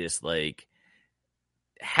make this like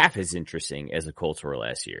half as interesting as the Colts were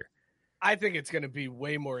last year. I think it's going to be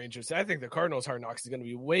way more interesting. I think the Cardinals Hard Knocks is going to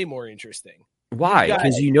be way more interesting. Why?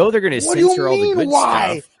 Because they're going to censor all the good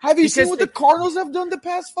stuff. Have you seen what the Cardinals have done the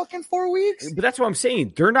past fucking 4 weeks? But that's what I'm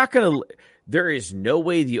saying. They're not going to. There is no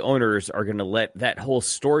way the owners are going to let that whole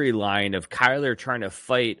storyline of Kyler trying to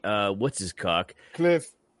fight what's his cuck Cliff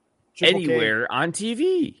anywhere on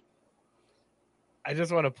TV. I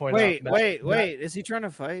just want to point out. Wait. Is he trying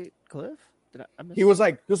to fight Cliff? He was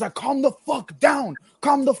like, calm the fuck down,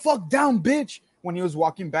 bitch. When he was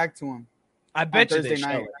walking back to him, I bet you they show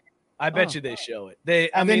it. I bet you they show it. Then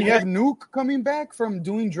you have Nuke coming back from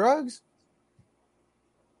doing drugs,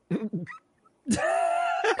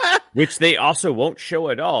 which they also won't show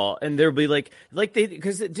at all. And they'll be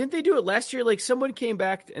because didn't they do it last year? Like someone came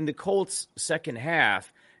back in the Colts second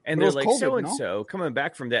half, and they're like so and so coming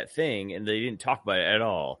back from that thing, and they didn't talk about it at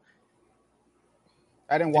all.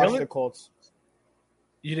 I didn't watch the Colts.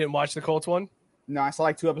 You didn't watch the Colts one? No, I saw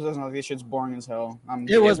like 2 episodes and this shit's boring as hell.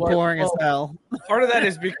 It was boring as hell. Part of that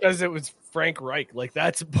is because it was Frank Reich. Like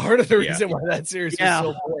that's part of the reason why that series was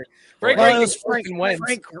so boring. Frank Reich was Frank Wentz.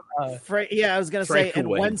 I was gonna say, and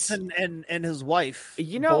Wentz and his wife.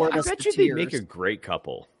 You know, I bet you they make a great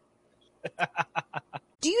couple.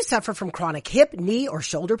 Do you suffer from chronic hip, knee, or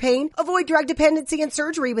shoulder pain? Avoid drug dependency and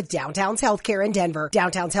surgery with Downtown's Healthcare in Denver.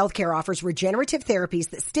 Downtown's Healthcare offers regenerative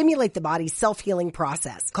therapies that stimulate the body's self-healing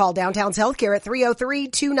process. Call Downtown's Healthcare at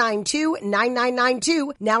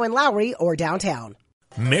 303-292-9992, now in Lowry or downtown.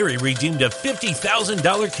 Mary redeemed a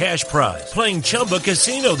 $50,000 cash prize playing Chumba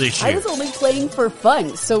Casino this year. I was only playing for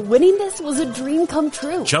fun, so winning this was a dream come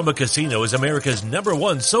true. Chumba Casino is America's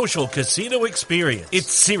 #1 social casino experience.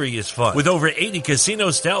 It's serious fun. With over 80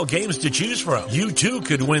 casino-style games to choose from, you too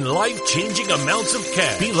could win life-changing amounts of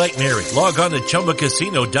cash. Be like Mary. Log on to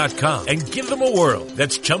ChumbaCasino.com and give them a whirl.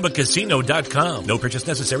 That's ChumbaCasino.com. No purchase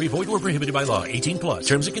necessary. Void where prohibited by law. 18+.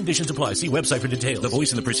 Terms and conditions apply. See website for details. The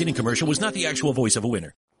voice in the preceding commercial was not the actual voice of a winner.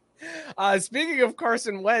 Speaking of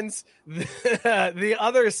Carson Wentz, the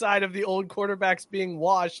other side of the old quarterbacks being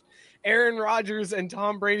washed, Aaron Rodgers and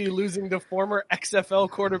Tom Brady losing to former XFL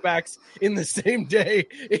quarterbacks in the same day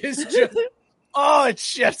is just, it's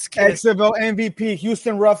chef's kiss. XFL MVP,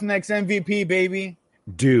 Houston Roughnecks MVP, baby.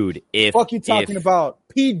 Dude, fuck you talking about?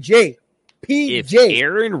 PJ. If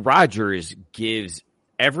Aaron Rodgers gives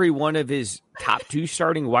every one of his top 2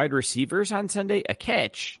 starting wide receivers on Sunday a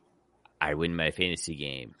catch, I win my fantasy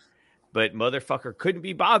game. But motherfucker couldn't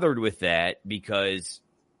be bothered with that because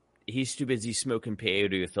he's too busy smoking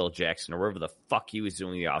peyote with Phil Jackson or whatever the fuck he was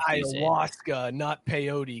doing the offseason. Ayahuasca, not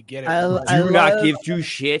peyote. Get it? Do not give 2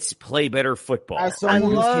 shits. Play better football. As someone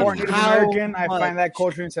who's born American, I find that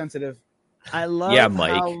culture insensitive. I love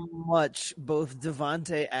how much both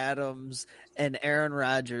Devontae Adams and Aaron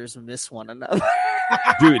Rodgers miss one another.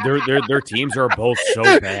 Dude, their teams are both so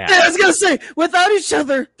bad. I was gonna say, without each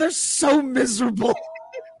other, they're so miserable.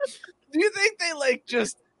 Do you think they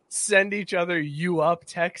just send each other "you up"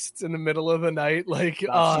 texts in the middle of the night? Like,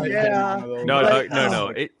 yeah,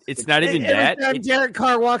 no. It's not even that. Every time Derek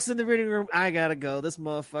Carr walks in the reading room, I gotta go. This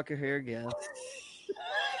motherfucker here again.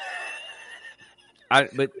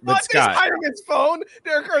 But Scott, he's hiding his phone.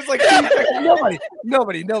 Derek Carr's like,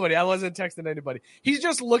 nobody. I wasn't texting anybody. He's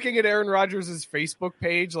just looking at Aaron Rodgers' Facebook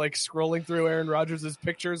page, like scrolling through Aaron Rodgers'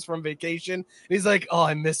 pictures from vacation. And he's like, oh,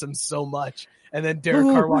 I miss him so much. And then Derek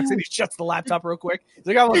Carr walks in. He shuts the laptop real quick. He's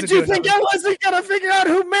like, Did you think I wasn't gonna figure out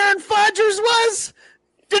who Marin Fodgers was?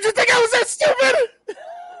 Did you think I was that stupid?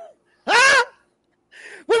 Huh?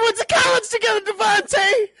 We went to college together,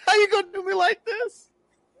 Devontae. How you gonna do me like this?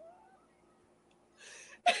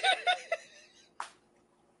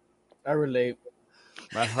 I relate.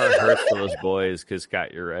 My heart hurts for those boys because,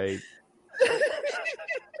 Scott, you're right.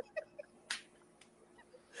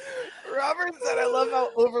 Robert said, "I love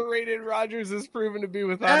how overrated Rodgers has proven to be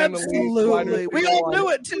without an elite wide Absolutely. We receiver all line." knew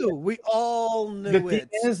it too. We all knew The thing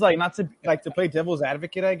it. is, like, not to play devil's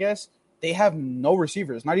advocate, I guess they have no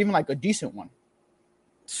receivers, not even like a decent one.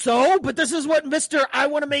 So, but this is what Mr. I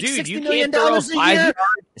want to make Dude, $60 you million can't throw a a year. 5-yard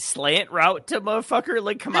slant route to motherfucker.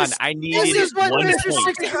 Like, come on, I need This is what 1 Mr.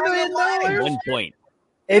 point. $60 million. 1 point.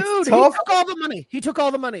 It's Dude, tough. he took all the money. He took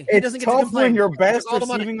all the money. He doesn't It's get to tough complain. when your He best took all the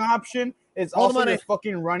money. receiving option is All the also money. your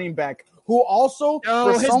fucking running back, who also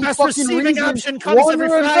No, for his some best fucking receiving reason, option comes one every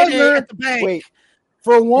or Friday another- at the bank. Wait,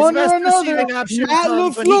 for one best or another, receiving option Matt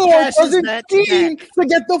comes when he LaFleur cashes doesn't that scheme back. to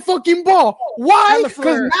get the fucking ball. Why? Matt Because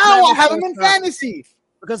LaFleur- now Matt I have him LaFleur in sucks. fantasy.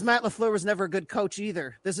 Because Matt LaFleur was never a good coach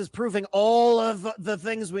either. This is proving all of the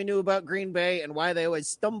things we knew about Green Bay and why they always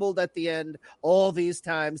stumbled at the end all these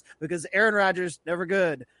times, because Aaron Rodgers, never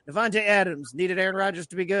good. Devontae Adams needed Aaron Rodgers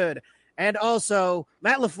to be good. And also,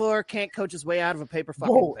 Matt LaFleur can't coach his way out of a paper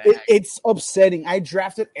fucking Bro, bag. it's upsetting. I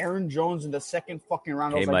drafted Aaron Jones in the second fucking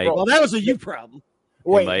round. I Hey, was like, Mike. bro, Well, that was a you problem.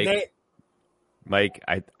 wait, Hey, Mike,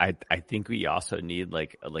 I think we also need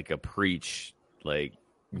like a preach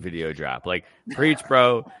video drop. Like, preach,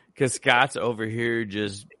 bro, because Scott's over here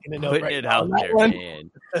just putting it out there, man. You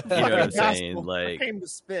know what I'm saying? Like, I came to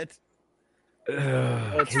spit.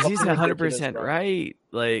 because he's 100% right.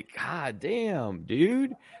 Like, god damn,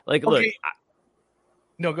 dude. Like, look,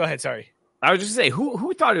 No, go ahead. Sorry. I was just gonna say,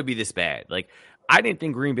 who thought it would be this bad? Like, I didn't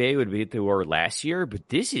think Green Bay would be what they were last year, but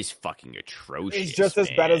this is fucking atrocious. it's just as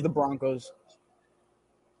bad as the Broncos.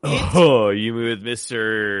 Oh, you with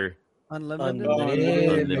Mr.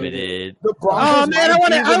 Unlimited. The Oh Broncos man, might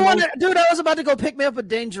be the I want most- to, dude. I was about to go pick me up a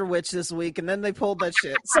Danger Witch this week, and then they pulled that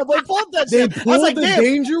shit. So they pulled that They shit. I was pulled like, the damn,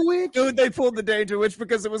 Danger Witch? dude. They pulled the Danger Witch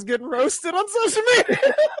because it was getting roasted on social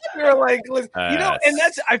media. They're like, listen, and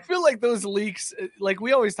that's, I feel like those leaks, like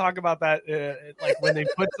we always talk about that, like when they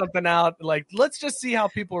put something out, like, let's just see how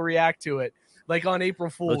people react to it. Like on April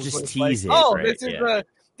Fools. just when it's tease like, it, oh, right?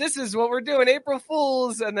 this is what we're doing, April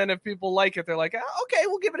Fools. And then if people like it, they're like, okay,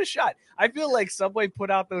 we'll give it a shot. I feel like Subway put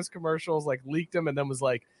out those commercials, like leaked them, and then was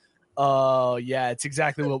like, oh, yeah, it's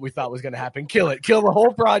exactly what we thought was going to happen. Kill it. Kill the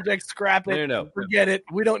whole project. Scrap it. No. Forget it.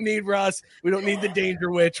 We don't need Russ. We don't need the Danger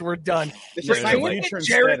Witch. We're done. It's Can just we like get future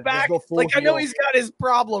Jared instead. back? Let's go full Like, I know heel. he's got his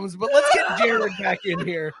problems, but let's get Jared back in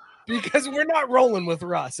here because we're not rolling with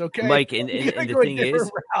Russ, okay? Mike, and We gotta the go a thing different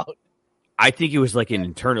is, route. I think it was like an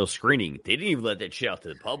internal screening. They didn't even let that shit out to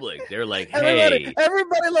the public. They're like, hey,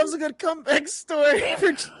 Everybody loves a good comeback story.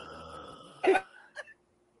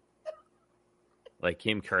 like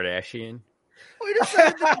Kim Kardashian. Wait a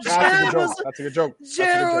second. That's a good joke.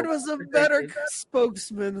 Jared was a better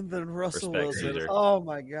spokesman than Russell Respect, Wilson. Caesar. Oh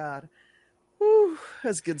my god. Whew,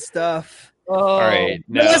 that's good stuff. All right,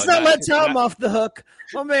 But let's not let Tom off the hook.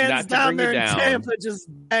 My man's not to down bring there you in down. Tampa just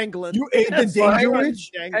dangling. You ate the That's Danger fine.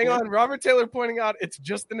 Witch? Hang on, Robert Taylor pointing out it's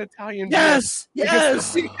just an Italian. Yes, beer.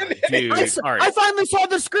 yes. Dude, all right. I finally saw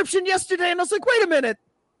the description yesterday, and I was like, "Wait a minute,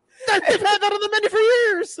 they've had that on the menu for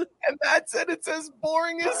years." And Matt said it's as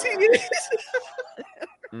boring as he is.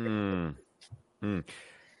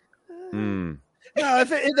 No,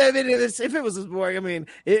 if it was as boring, I mean,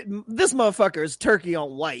 this motherfucker is turkey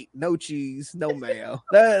on white, no cheese, no mayo.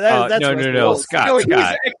 That's no, what's Scott, No,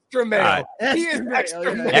 Scott. he's extra mayo. Scott. He is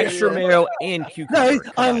extra mayo. Extra mayo and No, cucumber. he's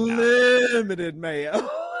unlimited mayo. Oh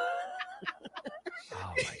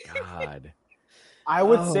my god. I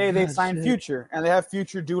would Oh, say they God, signed shit. Future, and they have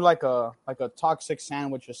Future do like a toxic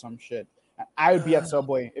sandwich or some shit. I would be at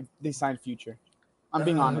Subway if they signed Future. I'm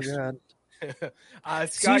being honest. God.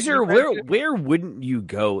 Scott, Caesar, you ready? where wouldn't you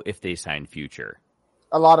go if they signed Future?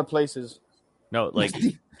 A lot of places. No, like,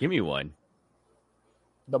 give me one.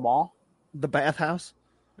 The mall, The bathhouse.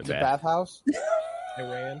 The the bath. bathhouse.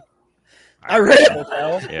 Iran.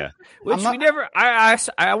 Hotel. Yeah. Which we never. I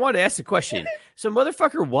want to ask the question. So,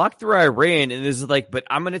 motherfucker walked through Iran and is like, but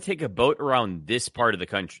I'm going to take a boat around this part of the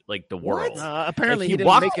country, like the world. Apparently, Like, he didn't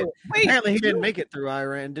walked- make it. Wait, Apparently, he didn't make it through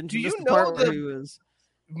Iran. Didn't do you? you Just the know part where the- he was.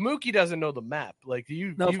 Mookie doesn't know the map. Like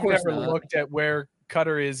you've of course never not. looked at where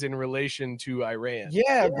Qatar is in relation to Iran.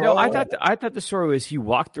 Yeah, bro. No, I thought the story was he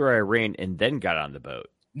walked through Iran and then got on the boat.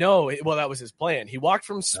 No, well, that was his plan. He walked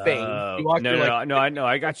from Spain. He walked through, No,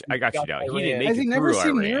 I got you now. He didn't make Has it he never through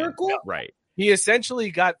seen Iran. Miracle? Right. He essentially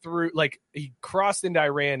got through, like he crossed into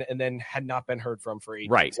Iran and then had not been heard from for 8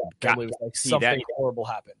 Right. days. Apparently, it was like See, something that- horrible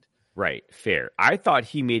happened. Right, fair. I thought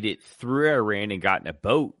he made it through Iran and got in a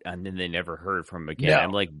boat, and then they never heard from him again. No.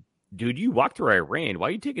 I'm like, dude, you walked through Iran. Why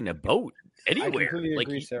are you taking a boat anywhere. completely Like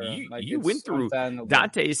agree, Sarah. you, Like, you it's went through unfathomable.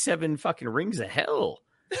 Dante's 7 fucking rings of hell.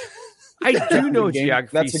 I do know Good game.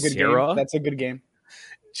 geography, That's a good Sarah. game. That's a good game.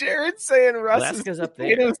 Jared saying Russ Alaska's is up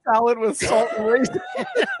there. potato salad with salt and raisins.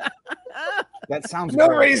 That sounds No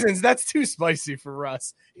great. raisins. That's too spicy for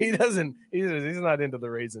Russ. He's not into the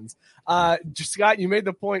raisins. Scott, you made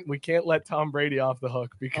the point. We can't let Tom Brady off the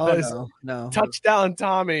hook because no. touchdown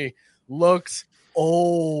Tommy looks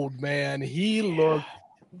old, man. He looked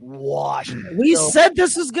washed. We said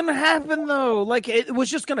this was going to happen, though. Like, it was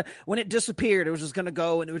just going to, when it disappeared, it was just going to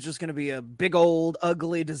go, and it was just going to be a big old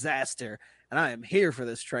ugly disaster. And I am here for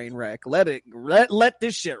this train wreck. Let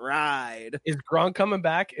this shit ride. Is Gronk coming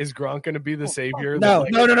back? Is Gronk going to be the savior? No.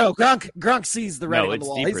 Gronk sees the writing on the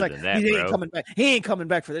wall. He's like, that, he ain't coming back. He ain't coming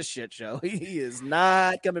back for this shit show. He is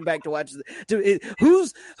not coming back to watch.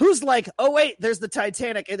 Who's like, oh wait, there's the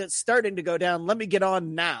Titanic and it's starting to go down. Let me get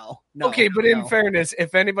on now. No, okay, but in fairness,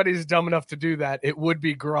 if anybody's dumb enough to do that, it would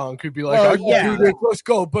be Gronk who'd be like, Well, I can do this. Let's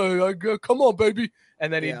go, baby. Come on, baby.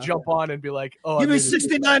 And then he'd jump on and be like, "Oh, give me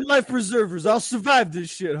 69 life preservers. I'll survive this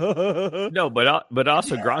shit." No, but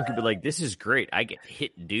also Gronk could be like, "This is great. I get to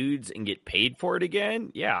hit dudes and get paid for it again.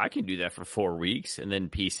 Yeah, I can do that for 4 weeks and then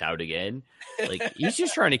peace out again." Like he's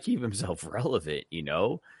just trying to keep himself relevant, you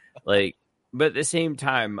know. Like, but at the same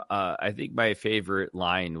time, I think my favorite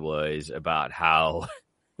line was about how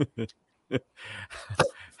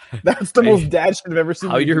that's the most dad shit I've ever seen.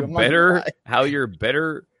 How you're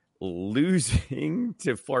better losing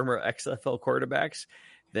to former XFL quarterbacks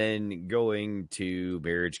than going to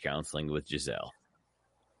marriage counseling with Giselle.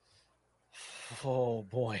 Oh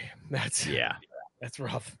boy, that's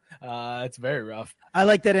rough. It's very rough. I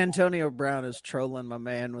like that Antonio Brown is trolling my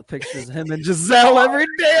man with pictures of him and Giselle every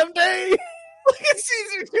damn day. Look at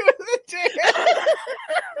Caesar doing the dance.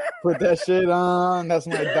 Put that shit on. That's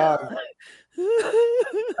my dog.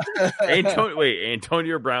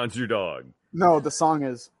 Antonio Brown's your dog. No, the song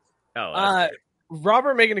is. Oh,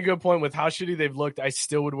 Robert making a good point with how shitty they've looked. I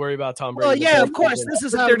still would worry about Tom Brady. Well, yeah, of course. This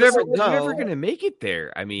is how they're never going to make it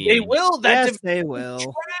there. I mean, they will. They will.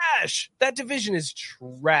 Trash. That division is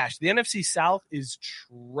trash. The NFC South is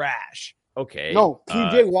trash. Okay. No,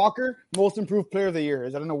 PJ Walker, most improved player of the year.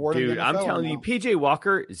 Is that an award? Dude, I'm telling you, PJ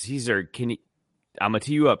Walker, Caesar, I'm going to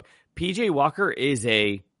tee you up. PJ Walker is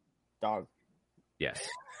a dog. Yes.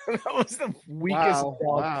 That was the weakest dog.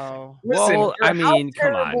 Wow. Listen, well, I mean,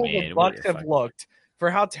 come on, man. The Bucs have looked. For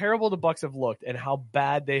how terrible the Bucs have looked and how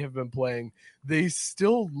bad they have been playing, they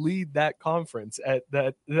still lead that conference at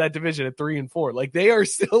that division at 3-4. Like they are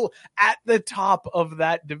still at the top of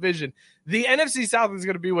that division. The NFC South is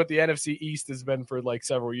going to be what the NFC East has been for like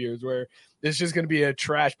several years, where it's just going to be a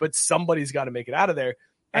trash. But somebody's got to make it out of there.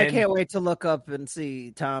 I can't wait to look up and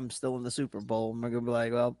see Tom still in the Super Bowl. And we're going to be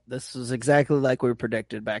like, well, this is exactly like we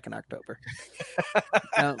predicted back in October.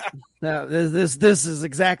 No, this is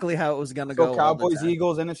exactly how it was going to go. Cowboys,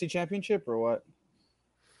 Eagles, NFC Championship or what?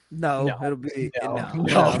 No, it'll be no.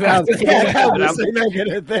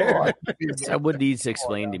 Someone needs to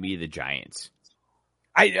explain to me the Giants.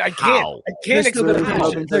 I can't. I can't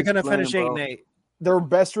explain. They're going to finish 8-8. Their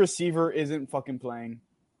best receiver isn't fucking playing.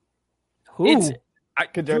 Who?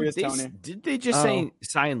 Did they just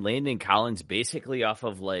sign Landon Collins basically off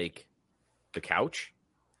of like the couch?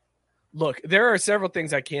 Look, there are several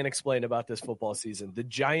things I can't explain about this football season. The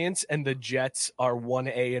Giants and the Jets are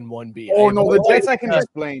 1A and 1B. Oh no, the Jets I can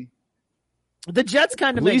explain. The Jets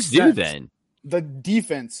kind of Please do then. The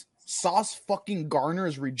defense. Sauce fucking Garner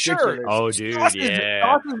is ridiculous. Sure. Oh, dude, Sauce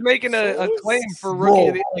is making a claim for rookie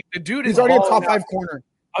of the year. Like the dude is already a top 5 corner.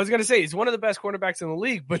 I was going to say he's one of the best cornerbacks in the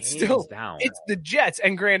league, but still, it's the Jets.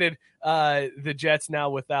 And granted, the Jets now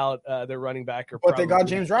without their running back, but they got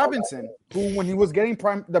James Robinson, who when he was getting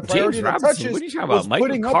the priority of the touches, what are you talking about? Michael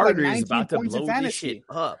putting Carter up like is about to blow this shit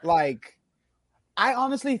up. Like, I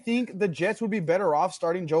honestly think the Jets would be better off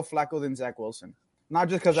starting Joe Flacco than Zach Wilson. Not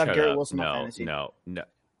just because I have Garrett Wilson on fantasy. No.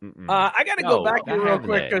 I got to go back here real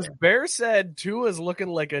quick because Bear said Tua's looking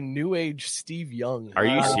like a new age Steve Young. Are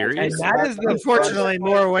you serious? And that is unfortunately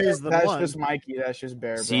more ways than that's one. That's just Mikey. That's just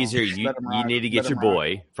Bear. Bro. Caesar, you need to get your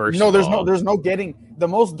boy first. No, there's no getting. The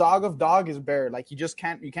most dog of dog is Bear. Like you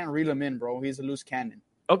can't reel him in, bro. He's a loose cannon.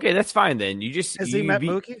 Okay, that's fine then. You just has he met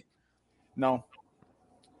Mookie? No.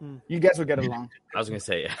 You guys will get along. I was gonna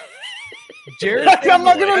say. Jared, I'm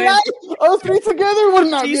not gonna lie. All three together would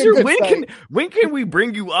not Caesar, be a good sight. when can we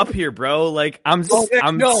bring you up here, bro? Like, I'm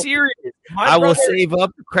no. serious. My I will brother- save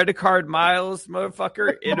up credit card miles,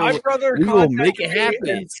 motherfucker. My brother we will make it contacted me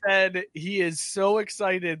happen. and said he is so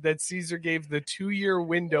excited that Caesar gave the 2-year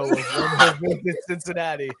window of when he'll visit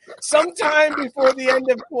Cincinnati. Sometime before the end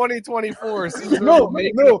of 2024, Caesar will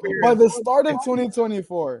make an appearance. By the start of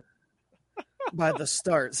 2024. By the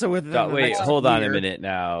start. So within Oh, the wait, next hold on a year. minute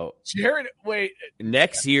now. Jared, wait.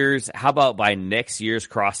 How about by next year's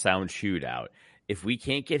crosstown shootout? If we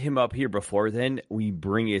can't get him up here before then, we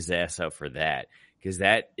bring his ass up for that. Because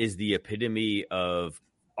that is the epitome of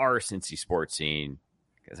our Cincy sports scene.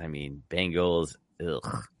 Because, I mean, Bengals,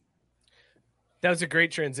 ugh. That was a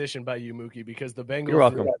great transition by you, Mookie, because the Bengals You're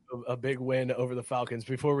welcome. had a big win over the Falcons.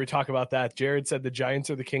 Before we talk about that, Jared said the Giants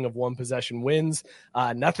are the king of one possession wins.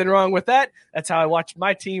 Nothing wrong with that. That's how I watched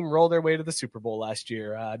my team roll their way to the Super Bowl last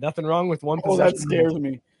year. Nothing wrong with one possession. That scares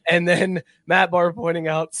me. And then Matt Barr pointing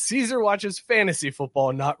out Caesar watches fantasy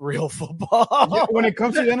football, not real football. Yeah, when it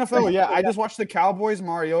comes to the NFL, I just watch the Cowboys,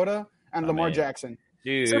 Mariota, and Lamar Jackson.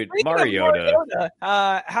 Dude, So Mariota.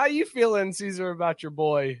 How you feeling, Caesar, about your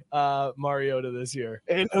boy Mariota this year?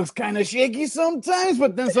 It looks kind of shaky sometimes,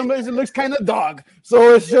 but then sometimes it looks kind of dog.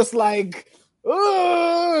 So it's just like,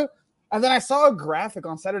 and then I saw a graphic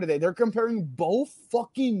on Saturday. They're comparing both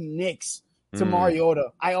fucking Knicks to Mariota.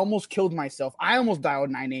 I almost killed myself. I almost dialed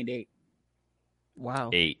 988. Wow.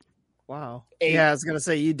 8. Wow. 8. Yeah, I was gonna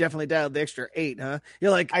say you definitely dialed the extra 8, huh?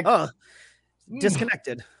 You're like,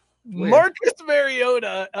 disconnected. Weird. Marcus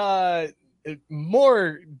Mariota,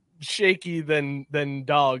 more shaky than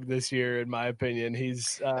dog this year, in my opinion. He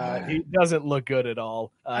doesn't look good at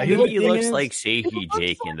all. He looks like Shaky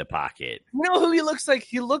Jake in the pocket. You know who he looks like?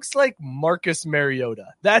 He looks like Marcus Mariota.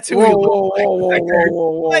 That's who he looks like.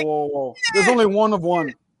 Whoa. There's only one of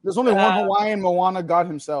one. There's only one Hawaiian Moana got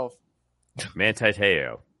himself. Manti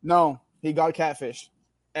Te'o. No, he got catfish.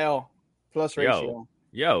 L plus ratio.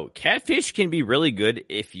 Yo, catfish can be really good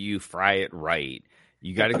if you fry it right.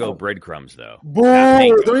 You got to go breadcrumbs, though. Boo!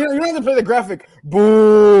 You don't have to play the graphic.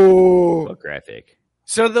 Boo! What graphic?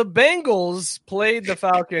 So the Bengals played the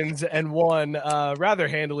Falcons and won rather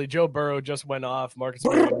handily. Joe Burrow just went off. Marcus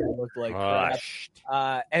Mariota looked like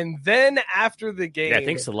crap. And then after the game... Yeah,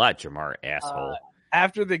 thanks a lot, Jamar, asshole.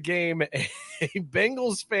 After the game, a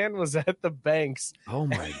Bengals fan was at the Banks. Oh,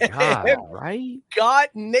 my God, right?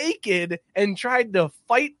 Got naked and tried to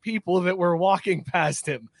fight people that were walking past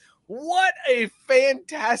him. What a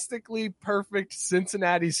fantastically perfect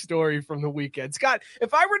Cincinnati story from the weekend. Scott,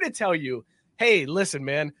 if I were to tell you, hey, listen,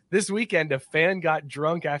 man, this weekend a fan got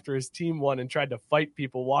drunk after his team won and tried to fight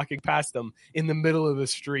people walking past them in the middle of the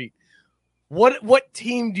street, what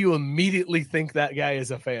team do you immediately think that guy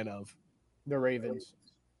is a fan of? The Ravens.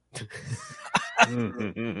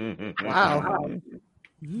 Wow.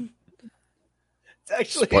 It's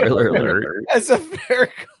actually spoiler alert. That's a fair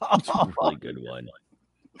call. That's a really good one.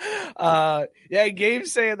 Gabe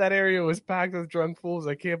saying that area was packed with drunk fools.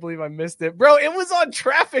 I can't believe I missed it, bro. It was on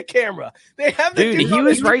traffic camera. They have the dude. He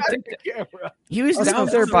was right there. Camera. He was down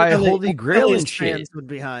there by Holy Grail and shit. Fans would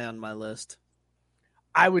be high on my list.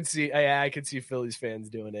 I would see. I could see Phillies fans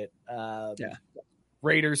doing it.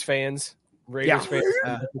 Raiders fans. Fans.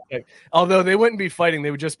 Although they wouldn't be fighting,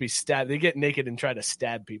 they would just be stabbed. They get naked and try to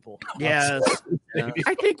stab people. Yes.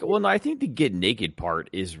 I think the get naked part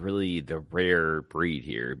is really the rare breed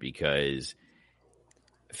here because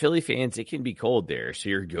Philly fans, it can be cold there. So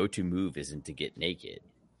your go-to move isn't to get naked,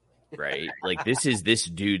 right? Like this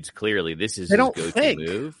dude's clearly this is his go-to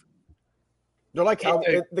move. They're like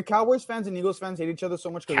the Cowboys fans and Eagles fans hate each other so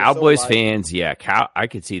much. Cowboys fans, I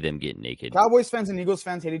could see them getting naked. Cowboys fans and Eagles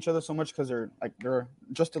fans hate each other so much because they're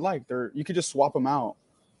just alike. You could just swap them out.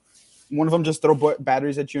 One of them just throw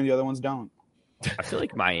batteries at you, and the other ones don't. I feel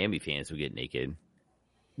like Miami fans would get naked.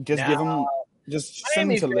 Give them. Just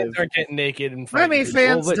Miami send them to fans live. aren't getting naked and Miami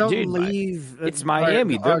fans don't dude, leave. It's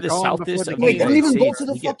Miami. They're the southest of They don't even go to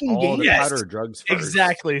the You get fucking all game. the powder drugs first.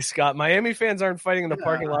 Exactly, Scott. Miami fans aren't fighting in the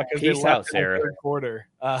parking lot because they Peace left out, Sarah. in the third quarter.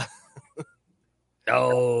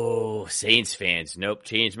 Oh, Saints fans. Nope.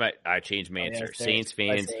 I changed my answer. Saints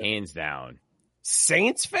fans, hands down.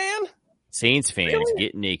 Saints fan? Saints fans Really?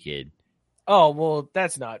 get naked. Oh, well,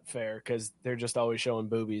 that's not fair because they're just always showing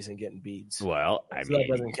boobies and getting beads. Well, I So mean, that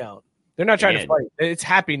doesn't count. They're not trying to and- fight. It's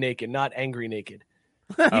happy naked, not angry naked.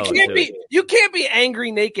 Oh, You can't be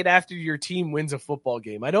angry naked after your team wins a football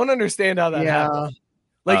game. I don't understand how that happens.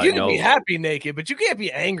 Like you can be happy naked, but you can't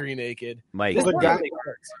be angry naked. Mike, This really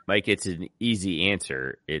hurts. Mike, it's an easy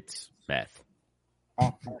answer. It's meth.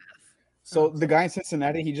 Oh. So the guy in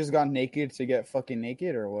Cincinnati, he just got naked to get fucking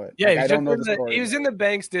naked, or what? Yeah, Like, I don't know the he story. was in the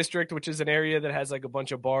Banks district, which is an area that has like a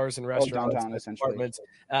bunch of bars and restaurants, downtown, and essentially. apartments,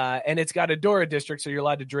 and it's got a Dora district, so you're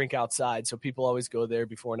allowed to drink outside. So people always go there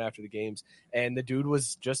before and after the games. And the dude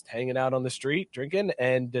was just hanging out on the street drinking,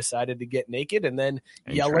 and decided to get naked and then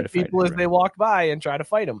yell at people as they walked by and try to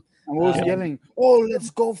fight him. And what was he yelling? Oh,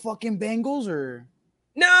 let's go fucking Bengals, or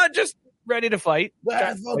no, just ready to fight. Fuck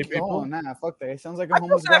that. It sounds like a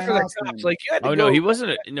homeless guy. Like, you had to no, he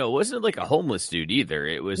wasn't. It wasn't like a homeless dude either.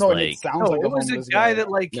 It was it sounds like it was a guy that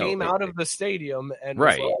came out of the stadium and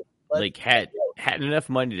right, was had enough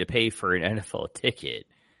money to pay for an NFL ticket.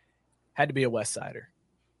 Had to be a West Sider.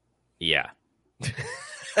 Yeah, All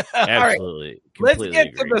absolutely. right. Let's get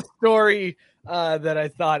agree. to the story that I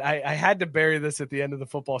thought I had to bury this at the end of the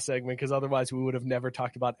football segment, because otherwise we would have never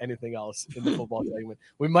talked about anything else in the football segment.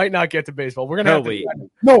 We might not get to baseball. We're gonna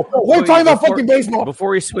we're talking about fucking baseball.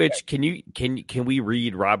 Before we switch, can we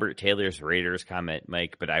read Robert Taylor's Raiders comment,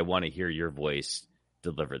 Mike? But I want to hear your voice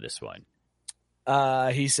deliver this one.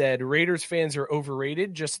 He said, Raiders fans are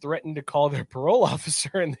overrated, just threaten to call their parole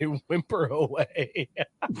officer and they whimper away.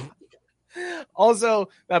 Also,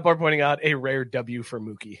 Matt Barr pointing out a rare W for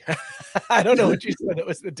Mookie. I don't know what you said. It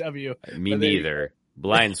was the W. Me neither.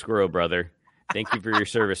 Blind squirrel, brother. Thank you for your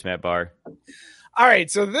service, Matt Barr. All right,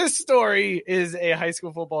 so this story is a high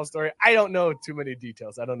school football story. I don't know too many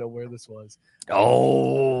details. I don't know where this was.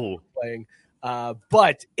 Playing.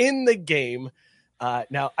 But in the game,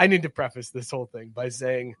 now I need to preface this whole thing by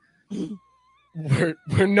saying we're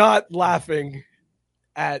not laughing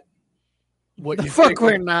at what you think.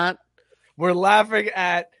 We're not. We're laughing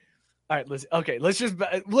at. All right, let's just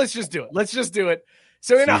do it. Let's just do it.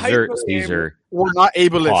 So in a high school game, we're not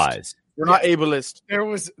ableist. Pause. We're not ableist.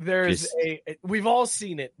 We've all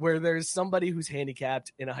seen it where there's somebody who's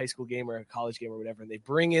handicapped in a high school game or a college game or whatever, and they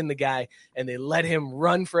bring in the guy and they let him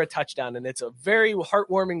run for a touchdown. And it's a very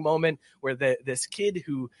heartwarming moment where this kid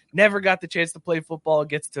who never got the chance to play football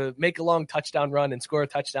gets to make a long touchdown run and score a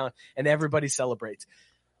touchdown, and everybody celebrates.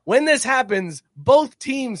 When this happens, both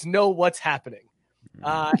teams know what's happening.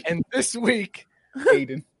 And this week,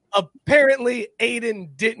 apparently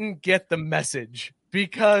Aiden didn't get the message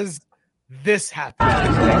because this happened.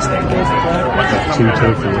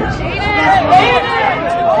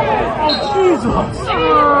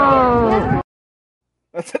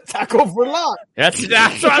 That's a tackle for loss. That's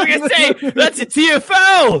what I'm going to say. That's a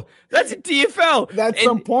TFL. That's a TFL. That's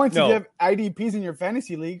some points if you have IDPs in your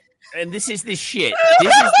fantasy league. And this is the shit.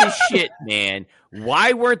 This is the shit, man.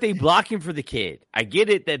 Why weren't they blocking for the kid? I get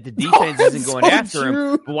it that the defense isn't going after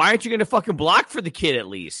him, but why aren't you going to fucking block for the kid at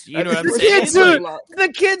least? You know what I'm saying?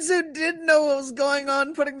 The kids who did know what was going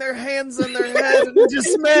on, putting their hands on their head in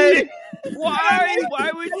dismay. Why?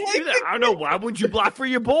 Why would you do that? I don't know. Why would you block for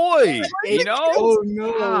your boy? You know? Oh,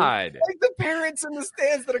 no. God. Like the parents in the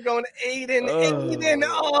stands that are going, Aiden.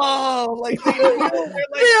 Oh, like the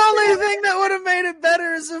only thing that would have made it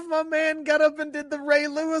better is if my man got up and did the Ray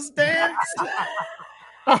Lewis dance.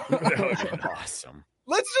 That would have been awesome.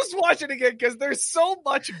 Let's just watch it again because there's so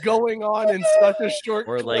much going on in such a short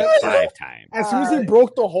Or like 5 times. As soon as he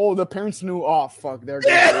broke the hole, the parents knew, oh, fuck, they're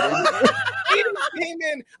going to Aiden came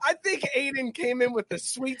in. I think Aiden came in with the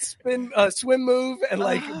sweet swim move and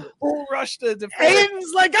like bull rush to defense.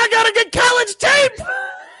 Aiden's like, I gotta get college tape.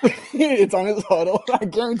 It's on his huddle. I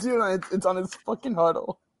guarantee you it's on his fucking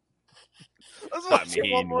huddle. Let's watch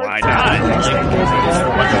it one more why time.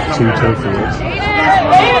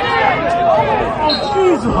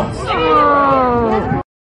 Not?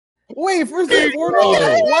 Wait, first and foremost,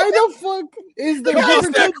 why the fuck is the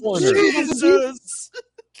different color? Jesus.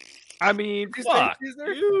 I mean, fuck,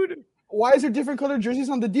 dude. Why is there different colored jerseys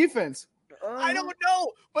on the defense? I don't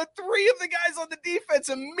know, but 3 of the guys on the defense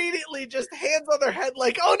immediately just hands on their head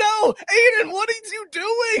like, oh no, Aiden, what is you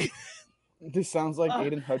doing? This sounds like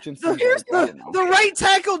Aiden Hutchinson. The right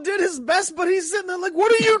tackle did his best, but he's sitting there like,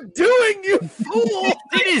 what are you doing, you fool?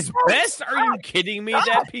 Did his best? Are you kidding me?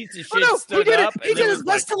 That piece of shit stood up. He did his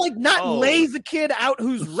best to like not lay the kid out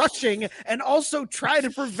who's rushing and also try to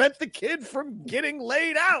prevent the kid from getting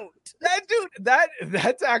laid out. That dude, that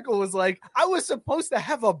tackle was like, I was supposed to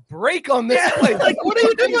have a break on this play. Like, what are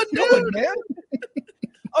you doing, man?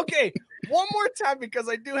 Okay, one more time because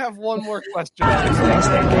I do have one more question.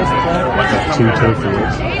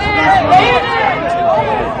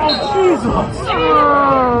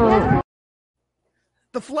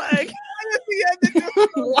 The flag. At the end of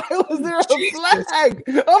why was there a flag?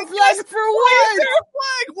 A flag for Why is what? there a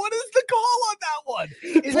flag? What is the call on that one?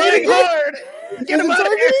 He's hitting hard. Get him out of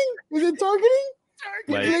here. Is it targeting?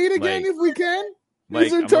 Mike, Play it again if we can. Mike,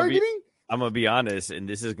 Is there targeting? I'm gonna be honest, and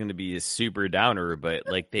this is gonna be a super downer, but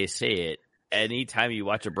like they say it, anytime you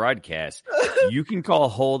watch a broadcast, you can call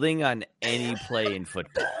holding on any play in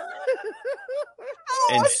football.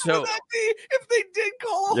 And so, would that be if they did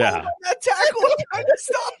call Yeah. hold on that tackle trying to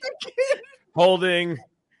stop the kid? holding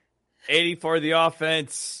 84 the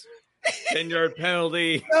offense, 10-yard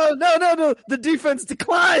penalty. No. The defense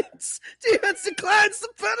declines. Defense declines the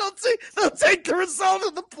penalty. They'll take the result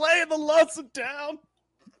of the play and they'll loss it down.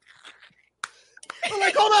 We're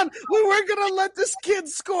like, hold on, we weren't going to let this kid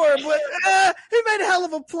score, but he made a hell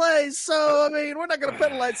of a play. So, I mean, we're not going to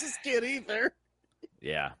penalize this kid either.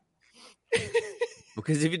 Yeah.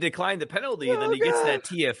 Because if you decline the penalty, then he gets that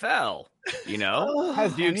TFL. You know,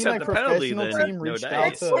 Has if you any, accept the penalty, then team no reached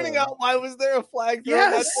dice. out to? Pointing out why was there a flag thrown?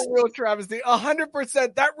 Yes. That's a real travesty.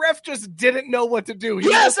 100%. That ref just didn't know what to do.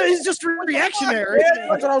 Yes, he's just reactionary.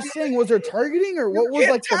 That's what I was saying. Was there targeting or what was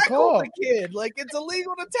Can't like the tackle call? the kid. Like, it's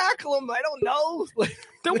illegal to tackle him. I don't know.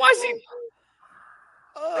 Then why is he?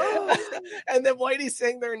 And then Whitey's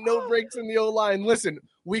saying there are no breaks in the O-line. Listen,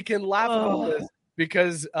 we can laugh about this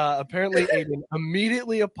because apparently Aiden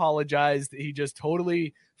immediately apologized. He just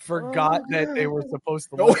totally forgot that they were supposed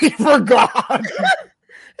to. Oh, he forgot.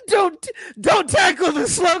 Don't tackle the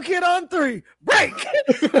slow kid on 3. Break.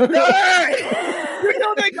 All right. You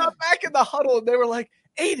know, they got back in the huddle and they were like,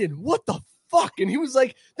 Aiden, what the fuck? And he was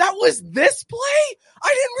like, that was this play? I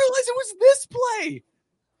didn't realize it was this play.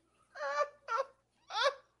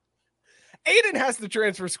 Aiden has to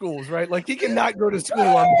transfer schools, right? Like, he cannot go to school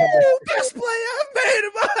on Monday. Best play I've made in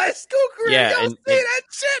my high school career. Yeah, Y'all and- see that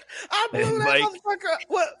shit? I blew and that Mike- motherfucker up.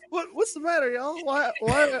 What's the matter, y'all? Why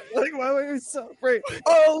were we celebrating?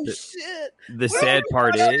 Oh, shit. The sad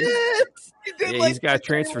part is, He did, he's got to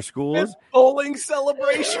transfer schools. bowling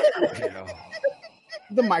celebration.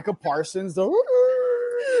 The Micah Parsons, the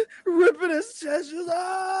ripping his chest. He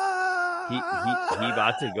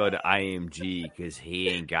about to go to IMG because he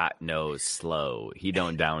ain't got no slow. He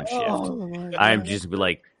don't downshift. Oh, my God. I'm just be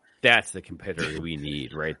like, that's the competitor we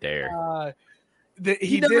need right there.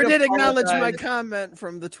 He never did acknowledge my comment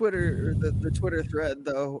from the Twitter, the Twitter thread,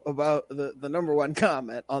 though, about the number one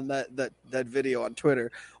comment on that video on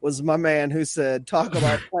Twitter was my man who said, "Talk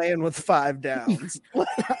about playing with 5 downs."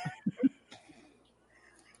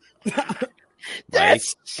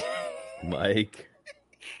 Mike,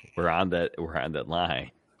 we're on that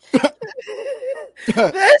line.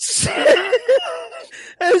 that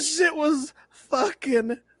shit was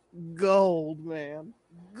fucking gold, man.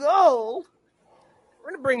 Gold.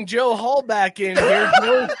 We're gonna bring Joe Hall back in here.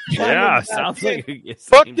 Yeah, sounds like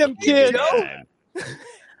Fuck them kids.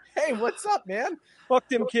 Hey, what's up, man? Fuck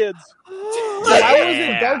them kids. Why was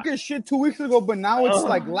it dark as shit 2 weeks ago, but now it's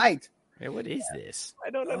like light? Hey, what is this?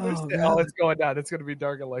 I don't understand. Oh, it's going down. It's gonna be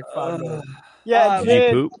dark in like 5 minutes. Yeah,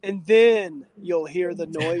 Did you and then you'll hear the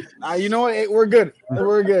noise. You know what? Hey, we're good.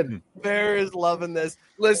 We're good. Bear is loving this.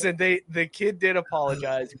 Listen, the kid did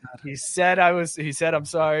apologize. He said I'm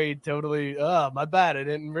sorry. Totally. My bad. I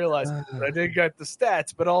didn't realize. But I did get the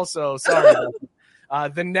stats, but also sorry.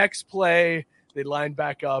 The next play, they lined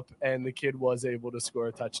back up, and the kid was able to score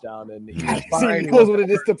a touchdown. And he was fine. He knows what it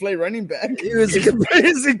is to play running back. He was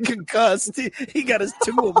concussed. He got his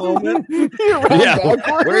Tua moment.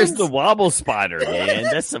 Where's the wobble spotter, man?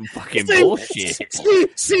 That's some fucking bullshit.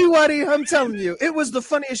 See, Waddy, I'm telling you, it was the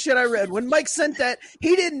funniest shit I read. When Mike sent that,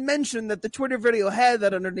 he didn't mention that the Twitter video had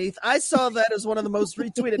that underneath. I saw that as one of the most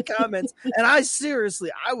retweeted comments, and I was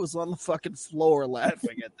on the fucking floor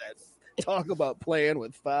laughing at that. Talk about playing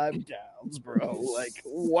with 5 downs, bro. Like,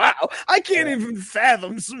 wow. I can't even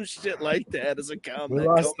fathom some shit like that as a comment. We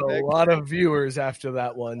lost a lot of viewers after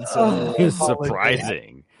that one. So It's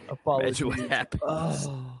surprising. Apologies. Imagine what happened.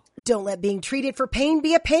 Don't let being treated for pain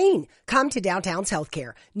be a pain. Come to Downtown's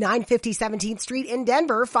Healthcare, 950 17th Street in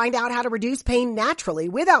Denver. Find out how to reduce pain naturally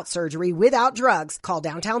without surgery, without drugs. Call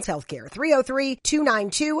Downtown's Healthcare,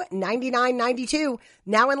 303-292-9992.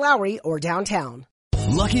 Now in Lowry or downtown.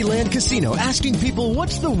 Lucky Land Casino, asking people,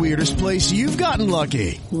 what's the weirdest place you've gotten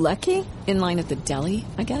lucky? Lucky? In line at the deli,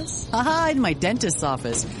 I guess? Aha, in my dentist's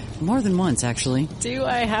office. More than once, actually. Do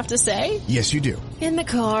I have to say? Yes, you do. In the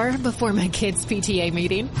car before my kids' PTA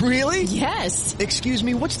meeting. Really? Yes. Excuse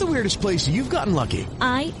me, what's the weirdest place you've gotten lucky?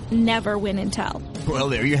 I never win and tell. Well,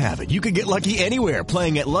 there you have it. You can get lucky anywhere,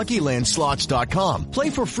 playing at LuckyLandSlots.com.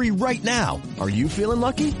 Play for free right now. Are you feeling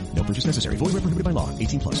lucky? No purchase necessary. Void where prohibited by law.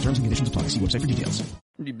 18+. Terms and conditions apply. See website for details.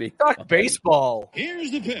 Fuck baseball.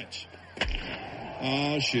 Here's the pitch.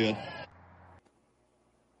 Oh, shit.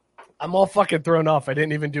 I'm all fucking thrown off. I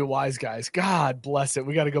didn't even do Wise Guys. God bless it.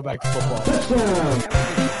 We got to go back to football.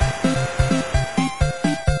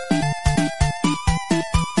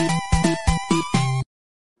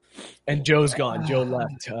 Joe's gone. Joe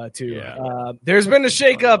left too. Yeah. There's been a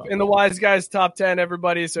shakeup in the Wise Guys top 10,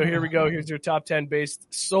 everybody. So here we go. Here's your top 10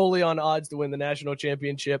 based solely on odds to win the national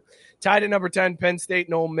championship. Tied at number 10, Penn State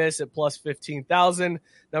and Ole Miss at plus 15,000.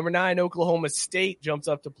 Number 9, Oklahoma State jumps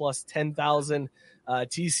up to plus 10,000.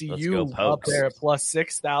 TCU up there at plus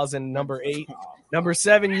 6,000. Number 8. Number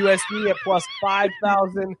 7, USC at plus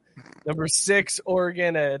 5,000. Number 6,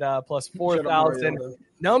 Oregon at plus 4,000.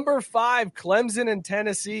 Number 5, Clemson and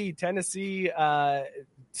Tennessee. Tennessee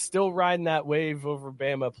still riding that wave over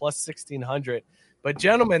Bama, plus 1,600. But,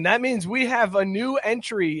 gentlemen, that means we have a new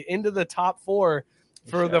entry into the top 4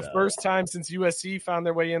 for the first time since USC found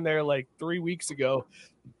their way in there like 3 weeks ago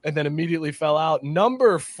and then immediately fell out.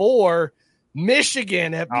 Number 4,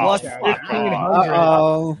 Michigan at plus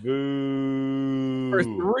 1,500. Number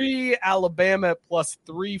 3, Alabama at plus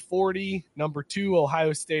 340. Number 2,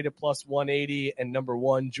 Ohio State at plus 180. And number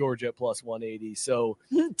 1, Georgia at plus 180. So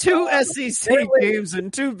 2 SEC teams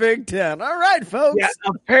and 2 Big Ten. All right, folks. Yeah,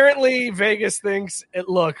 apparently Vegas thinks,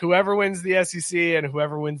 look, whoever wins the SEC and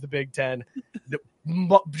whoever wins the Big Ten,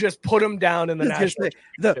 just put them down in the national.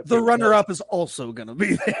 The runner-up is also going to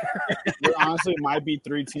be there. There honestly might be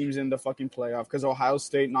 3 teams in the fucking playoff because Ohio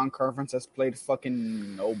State non-conference has played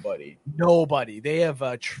fucking nobody. They have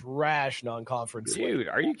a trash non-conference. Dude,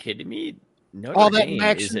 are you kidding me? All that Dame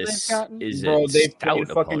action they've gotten? Bro, they played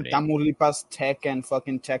fucking Tamaulipas Tech and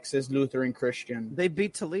fucking Texas Lutheran Christian. They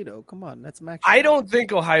beat Toledo. Come on, that's max. I don't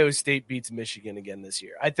think Ohio State beats Michigan again this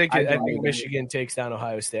year. I think Michigan takes down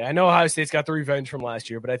Ohio State. I know Ohio State's got the revenge from last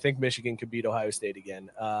year, but I think Michigan could beat Ohio State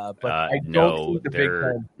again. But I don't see the Big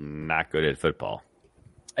Ten. Not good at football.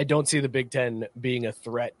 I don't see the Big Ten being a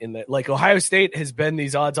threat in that. Like Ohio State has been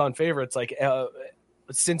these odds-on favorites, like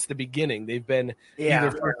since the beginning. They've been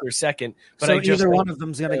either first or second. But so either one of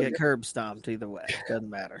them's going to get curb stomped either way. Doesn't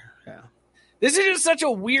matter. Yeah. This is just such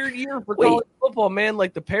a weird year for college football, man.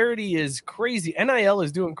 Like the parity is crazy. NIL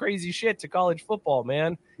is doing crazy shit to college football,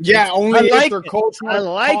 man. Yeah, only if their coach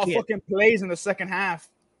fucking plays in the second half.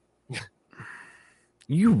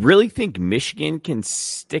 You really think Michigan can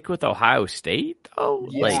stick with Ohio State, though?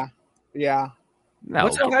 Yeah. No.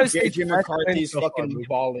 What's Ohio State's JJ McCarthy's fucking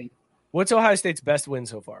balling. What's Ohio State's best win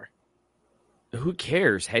so far? Who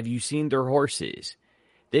cares? Have you seen their horses?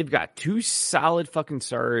 They've got 2 solid fucking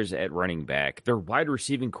stars at running back. Their wide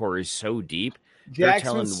receiving core is so deep.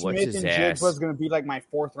 Jackson Smith and Jigba's going to be like my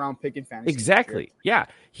 4th round pick in fantasy. Exactly. Yeah.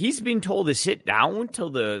 He's being told to sit down till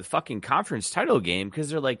the fucking conference title game because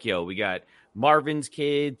they're like, yo, we got Marvin's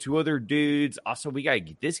kid, 2 other dudes. Also, we got to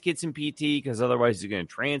get this kid some PT because otherwise he's going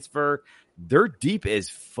to transfer. They're deep as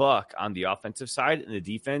fuck on the offensive side, and the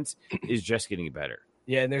defense is just getting better.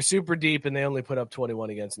 Yeah, and they're super deep, and they only put up 21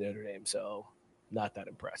 against Notre Dame, so not that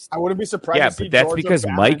impressed. I wouldn't be surprised. Yeah, to see but that's Georgia, because,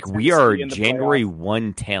 Bama, Mike, and we are Tennessee in the January playoff.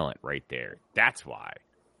 1 talent right there. That's why.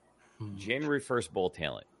 January 1st bowl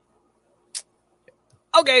talent.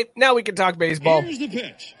 Okay, now we can talk baseball. Here's the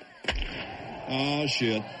pitch. Oh,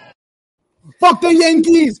 shit. Fuck the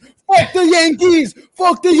Yankees! Fuck the Yankees!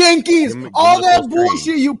 Fuck the Yankees! All that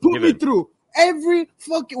bullshit you put me through. Every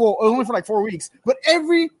fucking, well, only for like 4 weeks, but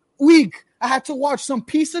every week I had to watch some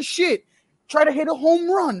piece of shit try to hit a home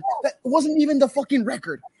run that wasn't even the fucking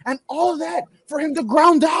record. And all of that for him to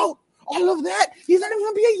ground out. All of that. He's not even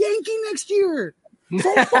going to be a Yankee next year.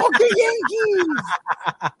 So fuck the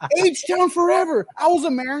Yankees. H-Town forever. I was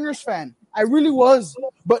a Mariners fan. I really was.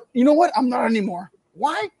 But you know what? I'm not anymore.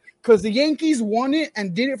 Why? Because the Yankees won it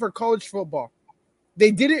and did it for college football.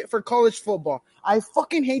 They did it for college football. I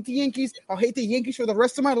fucking hate the Yankees. I'll hate the Yankees for the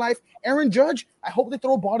rest of my life. Aaron Judge, I hope they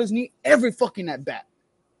throw a ball at his knee every fucking at bat.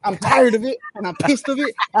 I'm tired of it, and I'm pissed of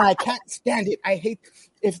it, and I can't stand it. I hate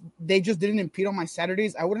if they just didn't impede on my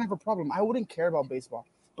Saturdays, I wouldn't have a problem. I wouldn't care about baseball.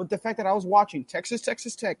 But the fact that I was watching Texas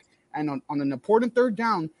Tech, and on an important third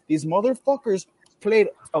down, these motherfuckers played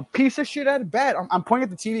a piece of shit at bat. I'm pointing at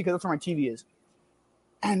the TV because that's where my TV is.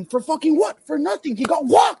 And for fucking what? For nothing. He got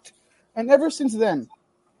walked. And ever since then,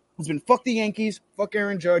 it's been fuck the Yankees, fuck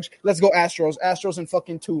Aaron Judge. Let's go Astros. Astros in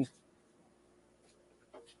fucking 2.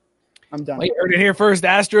 I'm done. Well, you heard it here first.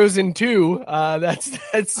 Astros in 2.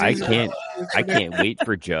 That's. I can't wait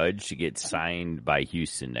for Judge to get signed by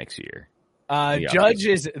Houston next year. Judge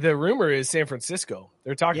is the rumor is San Francisco.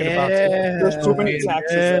 They're talking about there's too many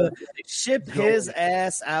taxes. Ship his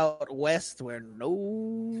ass out west where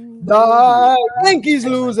the Yankees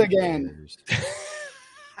lose again.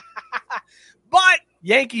 But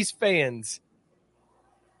Yankees fans,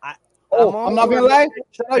 I'm not gonna lie.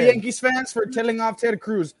 Shout out Yankees fans for telling off Ted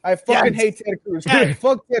Cruz. I fucking hate Ted Cruz.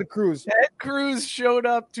 Fuck Ted Cruz. Ted Cruz showed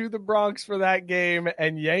up to the Bronx for that game,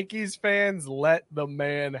 and Yankees fans let the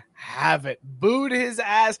man have it. Booed his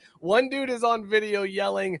ass. One dude is on video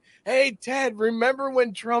yelling, "Hey, Ted, remember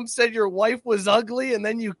when Trump said your wife was ugly and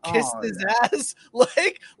then you kissed his ass?"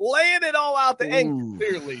 Like, laying it all out there. And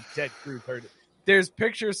clearly Ted Cruz heard it. There's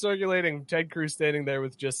pictures circulating, Ted Cruz standing there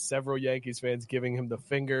with just several Yankees fans giving him the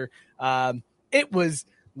finger. It was,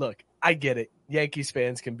 look, I get it. Yankees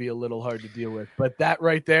fans can be a little hard to deal with, but that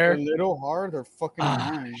right there. A little hard or fucking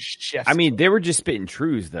annoying. I mean, they were just spitting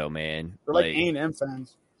truths, though, man. They're like A&M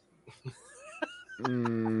fans.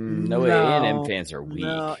 No, A&M fans are weak.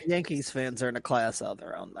 No, Yankees fans are in a class all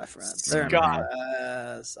their own, my friend. They're in a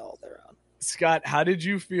class all their own. Scott, how did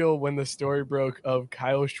you feel when the story broke of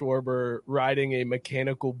Kyle Schwarber riding a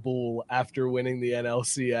mechanical bull after winning the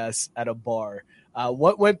NLCS at a bar?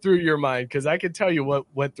 What went through your mind? Because I can tell you what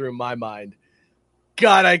went through my mind.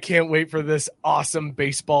 God, I can't wait for this awesome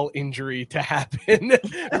baseball injury to happen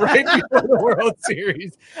right before the World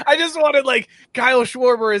Series. I just wanted, like, Kyle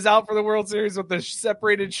Schwarber is out for the World Series with a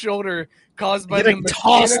separated shoulder caused by getting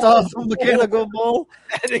tossed off a mechanical bull.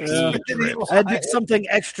 I did something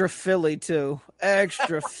extra Philly too.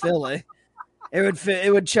 Extra Philly.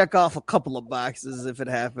 It would check off a couple of boxes if it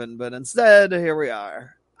happened, but instead, here we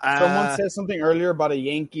are. Someone said something earlier about a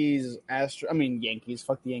Yankees,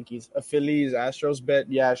 fuck the Yankees. A Phillies, Astros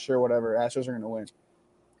bet. Yeah, sure, whatever. Astros are going to win.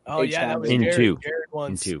 Oh, yeah, that was Jared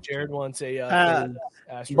wants a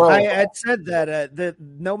Astros. I had said that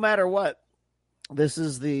no matter what, this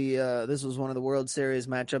was one of the World Series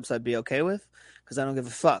matchups I'd be okay with because I don't give a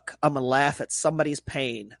fuck. I'm going to laugh at somebody's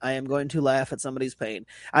pain. I am going to laugh at somebody's pain.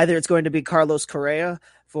 Either it's going to be Carlos Correa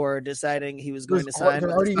for deciding he was going to sign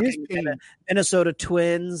with the Minnesota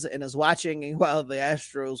Twins and is watching while the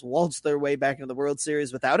Astros waltz their way back into the World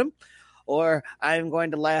Series without him, or I'm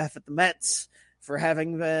going to laugh at the Mets for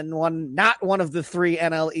having been not one of the three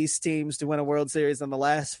NL East teams to win a World Series in the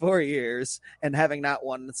last 4 years and having not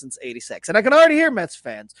won since '86. And I can already hear Mets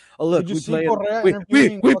fans. Oh, look, we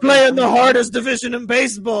play in the hardest division in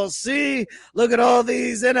baseball. See, look at all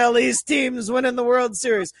these NL East teams winning the World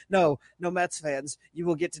Series. No, Mets fans, you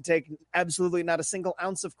will get to take absolutely not a single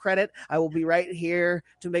ounce of credit. I will be right here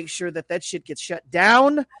to make sure that shit gets shut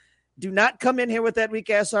down. Do not come in here with that weak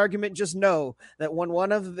ass argument. Just know that when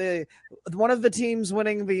one of the teams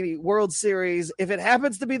winning the World Series, if it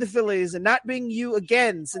happens to be the Phillies and not being you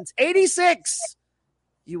again since '86,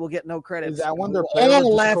 you will get no credit. Is that when they're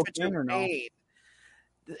all laugh at your pain.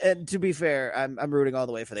 And to be fair, I'm rooting all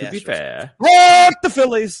the way for the Astros. To be fair, fuck the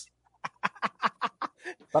Phillies.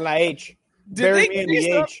 But la H. Bury me in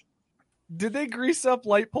the H. Did they grease up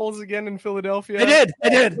light poles again in Philadelphia? They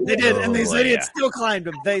did. And these idiots still climbed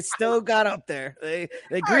them. They still got up there. They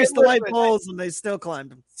greased the light poles and they still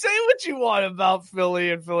climbed them. Say what you want about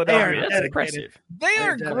Philly and Philadelphia. That's impressive. They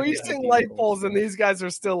are greasing light poles, and these guys are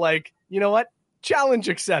still like, you know what? Challenge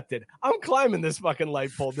accepted. I'm climbing this fucking light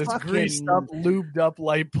pole. This greased up, lubed up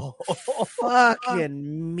light pole.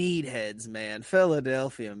 Fucking meatheads, man.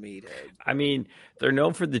 Philadelphia meatheads. I mean, they're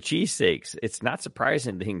known for the cheesesteaks. It's not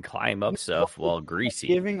surprising they can climb up stuff while greasy.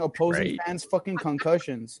 Giving opposing fans fucking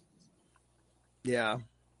concussions. Yeah.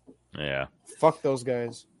 Fuck those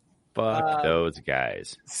guys. Fuck those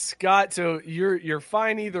guys. Scott, so you're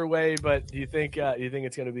fine either way, but do you think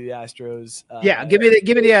it's going to be the Astros? Give me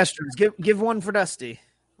the Astros. Give one for Dusty.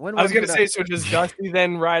 I was going to say, so does Dusty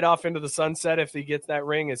then ride off into the sunset if he gets that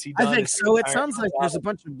ring? Is he done? I think so. It sounds like there's a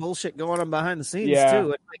bunch of bullshit going on behind the scenes too.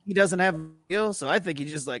 Like he doesn't have a deal, so I think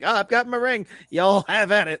he's just like, I've got my ring. Y'all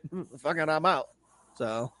have at it. Fucking, I'm out.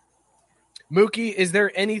 So, Mookie, is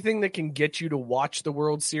there anything that can get you to watch the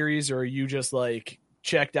World Series, or are you just like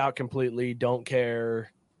checked out completely, don't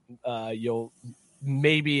care? You'll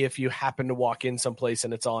maybe if you happen to walk in someplace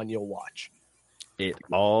and it's on, you'll watch. It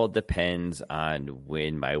all depends on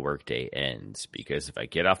when my workday ends, because if I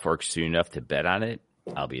get off work soon enough to bet on it,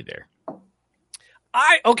 I'll be there.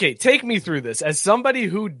 Okay, take me through this. As somebody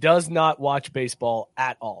who does not watch baseball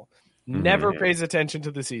at all, never pays attention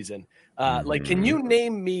to the season, like, can you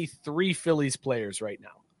name me 3 Phillies players right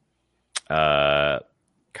now?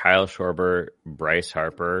 Kyle Schwarber, Bryce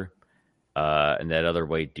Harper, and that other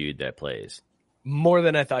white dude that plays. More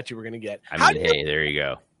than I thought you were going to get. Hey, there you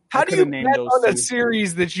go. How do you bet on a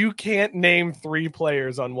series that you can't name 3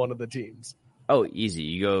 players on one of the teams? Oh, easy.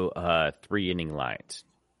 You go 3-inning lines.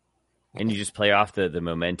 And you just play off the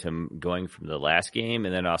momentum going from the last game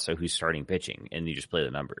and then also who's starting pitching. And you just play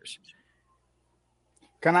the numbers.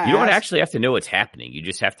 You don't actually have to know what's happening. You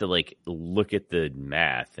just have to look at the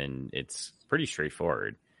math, and it's pretty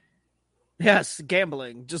straightforward. Yes,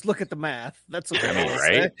 gambling. Just look at the math. That's what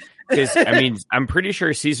right? Because I'm pretty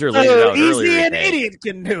sure Caesar laid it out earlier. Easy, an idiot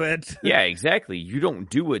can do it. Yeah, exactly. You don't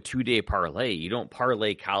do a 2-day parlay. You don't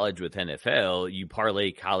parlay college with NFL. You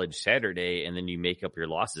parlay college Saturday, and then you make up your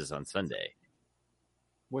losses on Sunday.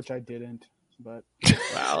 Which I didn't, but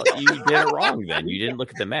well, you did it wrong. Then you didn't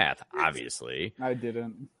look at the math. Obviously, I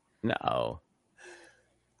didn't. No,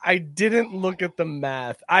 I didn't look at the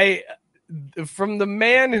math. From the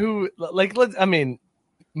man who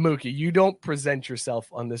Mookie, you don't present yourself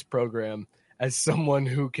on this program as someone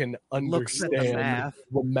who can understand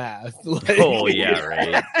the math. Oh yeah,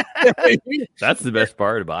 right. That's the best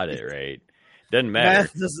part about it, right? Doesn't matter.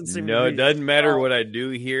 Math doesn't seem it doesn't matter what I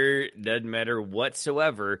do here. Doesn't matter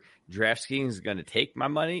whatsoever. DraftKings is going to take my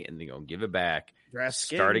money and they're going to give it back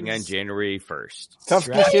starting on January 1st. Tough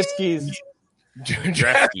skis.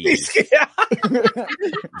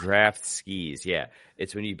 Draft skis. Yeah.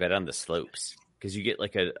 It's when you bet on the slopes because you get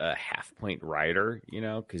like a half-point rider,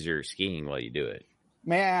 because you're skiing while you do it.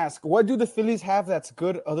 May I ask, what do the Phillies have that's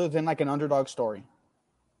good other than like an underdog story?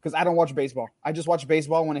 Because I don't watch baseball. I just watch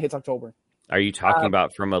baseball when it hits October. Are you talking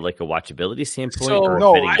about from a watchability standpoint? Or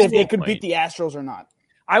no, if they could beat the Astros or not.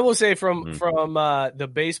 I will say from the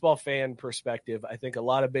baseball fan perspective, I think a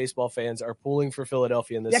lot of baseball fans are pulling for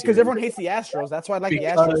Philadelphia in this. Yeah, because everyone hates the Astros. That's why I like the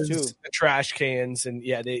Astros too. The trash cans, and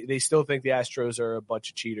they still think the Astros are a bunch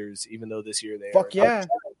of cheaters, even though this year they Fuck are. Yeah,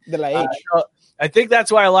 de la H. I think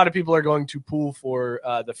that's why a lot of people are going to pull for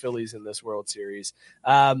the Phillies in this World Series.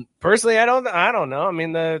 Personally, I don't know. I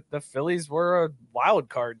mean, the Phillies were a wild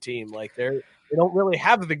card team. Like they don't really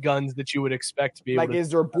have the guns that you would expect to be able to. Is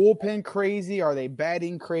their bullpen crazy? Are they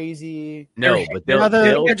batting crazy? No, but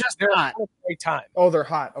they're just hot. Great time. Oh, they're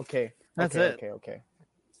hot. Okay. That's it. Okay.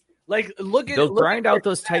 Like they'll grind out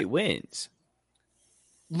those tight wins.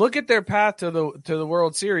 Look at their path to the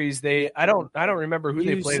World Series. I don't remember who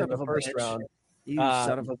they played in the first round. You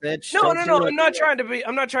son of a bitch. No. I'm not trying to.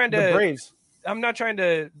 The Braves. I'm not trying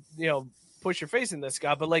to, push your face in this,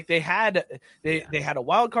 Scott, but like they had a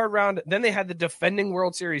wild card round, then they had the defending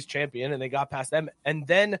World Series champion and they got past them, and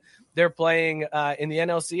then they're playing in the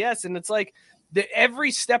NLCS, and it's like every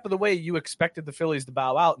step of the way you expected the Phillies to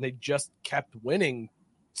bow out, and they just kept winning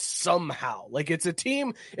somehow. Like it's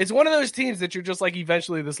one of those teams that you're just like,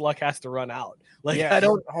 eventually this luck has to run out. Like I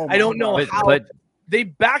don't know how but they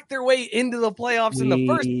backed their way into the playoffs in the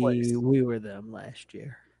first place. We were them last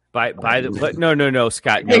year. No,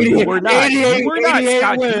 Scott. No, you were not. You were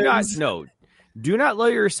not, Scott. Do not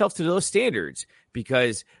lower yourself to those standards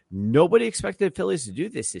because nobody expected the Phillies to do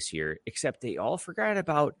this year, except they all forgot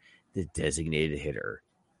about the designated hitter.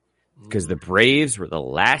 Because the Braves were the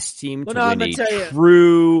last team to win a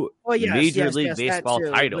true Major League Baseball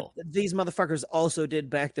title. But these motherfuckers also did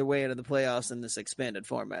back their way into the playoffs in this expanded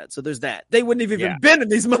format. So has that. They wouldn't have even been in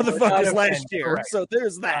these motherfuckers last year. Correct. So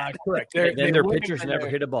there's that. Correct. And then their pitchers never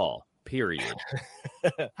hit a ball. Period.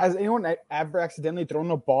 Has anyone ever accidentally thrown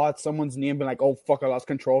a ball at someone's knee and been like, "Oh fuck, I lost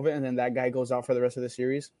control of it," and then that guy goes out for the rest of the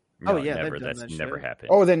series? No, never. That's never happened.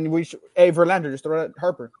 Oh, then we should. Hey, Verlander, just throw it at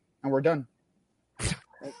Harper, and we're done.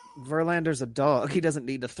 Verlander's a dog. He doesn't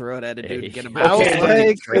need to throw it at a dude to get him out. Is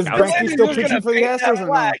Greinke still pitching for the Astros or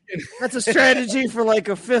not? That's a strategy for like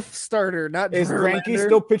a fifth starter. Not is Greinke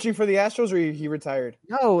still pitching for the Astros or he retired?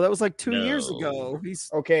 No, that was like 2 years ago.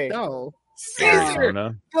 He's okay. No. Caesar,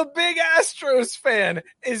 the big Astros fan,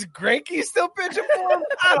 is Greinke still pitching for him?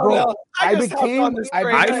 I don't know. I became a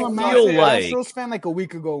Astros fan like a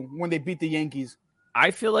week ago when they beat the Yankees.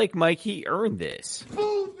 I feel like Mikey earned this.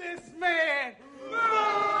 Boo this man!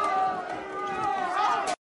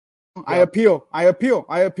 I appeal. Appeal?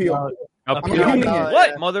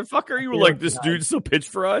 What, motherfucker? You were like, this dude still pitched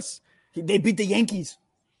for us? They beat the Yankees.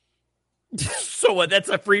 So what? That's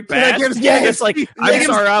a free pass? It's like, I'm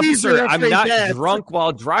sorry, officer. I'm not drunk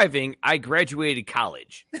while driving. I graduated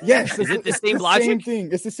college. Yes. Is it the same logic? Same thing.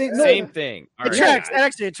 It's the same. Same thing. It tracks. It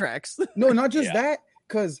actually tracks. No, not just that.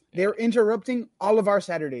 Because they're interrupting all of our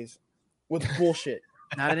Saturdays with bullshit.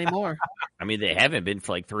 Not anymore. I mean, they haven't been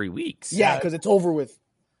for like 3 weeks. Yeah, because it's over with.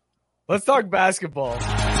 Let's talk basketball. Boom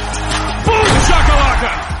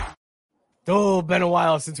shakalaka! Oh, been a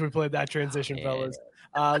while since we played that transition, fellas.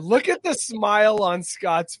 Look at the smile on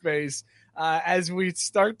Scott's face as we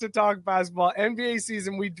start to talk basketball. NBA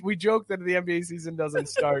season, we joke that the NBA season doesn't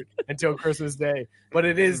start until Christmas Day, but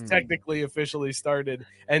it is technically officially started.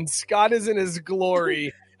 And Scott is in his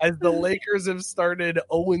glory as the Lakers have started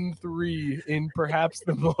 0-3 in perhaps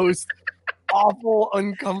the most awful,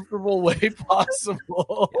 uncomfortable way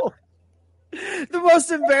possible. The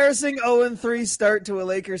most embarrassing 0-3 start to a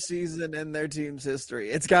Lakers season in their team's history.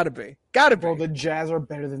 It's got to be. Got to be. Bro, the Jazz are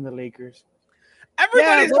better than the Lakers.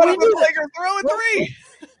 Everybody's going to the Lakers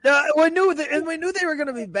 0-3. We knew they were going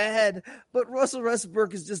to be bad, but Russell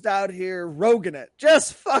Westbrook is just out here roguing it.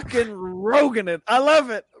 Just fucking roguing it. I love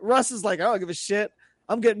it. Russ is like, I don't give a shit.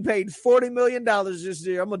 I'm getting paid $40 million this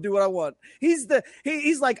year. I'm going to do what I want. He's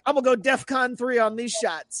like, I'm going to go DEFCON 3 on these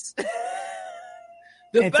shots.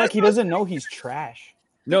 It's like he doesn't know he's trash.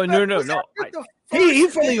 No.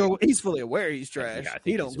 He's fully aware he's trash.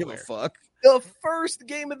 He don't give a fuck. The first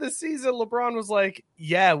game of the season, LeBron was like,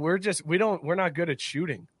 "Yeah, we're not good at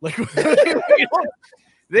shooting. Like,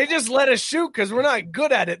 they just let us shoot because we're not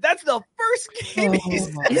good at it." That's the first game.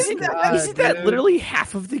 Isn't that literally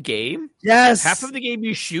half of the game? Yes, half of the game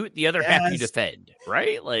you shoot, the other half you defend,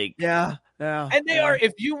 right? Like, yeah. And they are.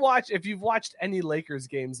 If you've watched any Lakers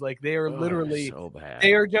games, like they are literally so bad.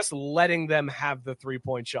 They are just letting them have the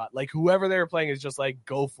 3-point shot. Like whoever they're playing is just like,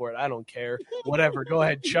 go for it. I don't care. Whatever. Go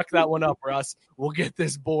ahead, chuck that one up, Russ. We'll get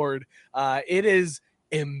this board. It is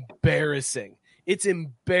embarrassing. It's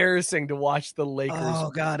embarrassing to watch the Lakers. Oh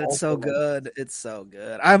God, it's so good. It's so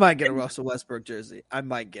good. I might get a Russell Westbrook jersey. I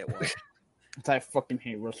might get one. I fucking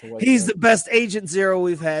hate Russell Westbrook. He's the best Agent Zero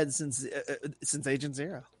we've had since Agent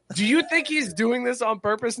Zero. Do you think he's doing this on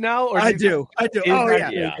purpose now? Or I do. Oh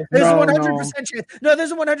yeah. There's a 100% chance. No,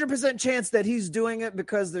 there's a 100% chance that he's doing it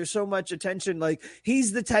because there's so much attention. Like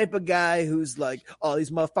he's the type of guy who's like, oh,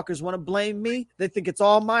 these motherfuckers want to blame me. They think it's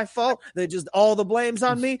all my fault. They just all the blame's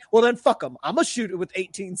on me. Well, then fuck them. I'm gonna shoot it with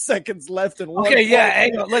 18 seconds left and one. Okay, yeah.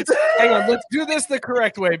 Hang on. Let's do this the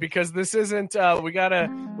correct way because this isn't. We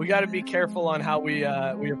gotta be careful on how we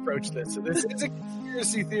approach this. So this is a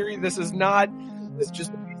conspiracy theory. This is not. This is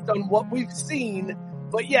just based on what we've seen.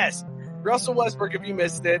 But yes, Russell Westbrook, if you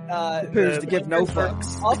missed it, appears to give no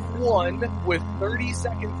fucks. Up one with 30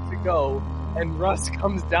 seconds to go, and Russ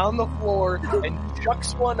comes down the floor and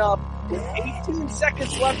chucks one up with 18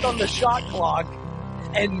 seconds left on the shot clock.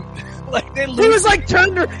 And like they lose.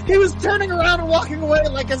 He was turning around and walking away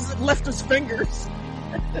like left his fingers.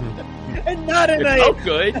 And not in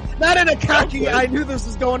a cocky, I knew this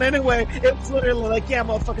was going anyway. It was literally like, yeah,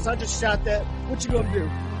 motherfuckers, I just shot that. What you gonna do?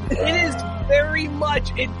 It is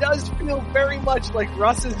it does feel very much like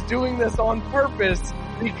Russ is doing this on purpose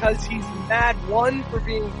because he's mad, one, for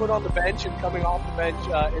being put on the bench and coming off the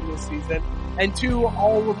bench in this season, and two,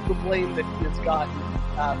 all of the blame that he has gotten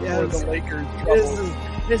for the Lakers'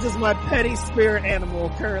 trouble. This is my petty spirit animal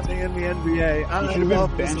currently in the NBA. I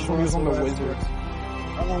love benched when he was on the Wizards.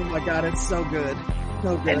 Oh my God, it's so good.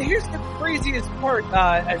 So good. And here's the craziest part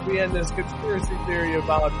as we end this conspiracy theory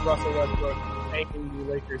about Russell Westbrook tanking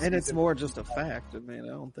the Lakers. And it's more just a fact. I mean, I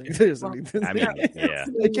don't think there's anything. I mean, yeah.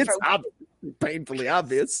 Like it's painfully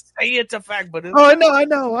obvious. Say it's a fact, but I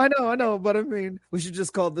know. But I mean, we should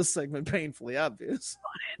just call this segment painfully obvious.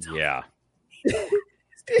 Yeah.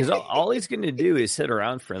 Because all he's going to do is sit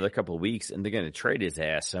around for another couple of weeks, and they're going to trade his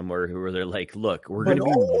ass somewhere where they're like, "Look, we're going to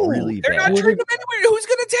be really bad." They're not trading him anywhere. Who's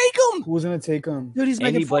going to take him? Who's going to take him? Dude, he's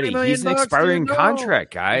making $40 million. He's an expiring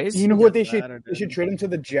contract, guys. You know what they should? They should trade him to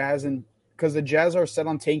the Jazz, and because the Jazz are set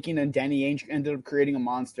on tanking, and Danny Ainge ended up creating a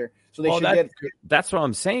monster. So they should get. That's what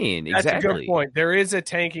I'm saying. Exactly. That's a good point. There is a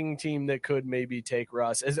tanking team that could maybe take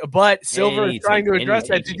Russ, but Silver is trying to address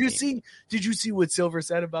that. Did you see what Silver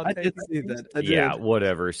said about that? I did see that. Yeah,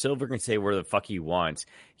 whatever. Silver can say where the fuck he wants.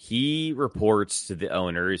 He reports to the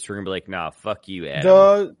owners. We're gonna be like, nah, fuck you,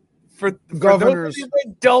 Adam. For governors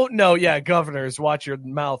that don't know, governors, watch your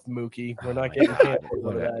mouth, Mookie. We're not getting canceled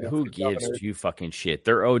for that. Who gives two fucking shit?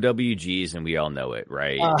 They're OWGs, and we all know it,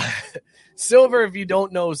 right? Silver, if you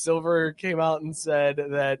don't know, Silver came out and said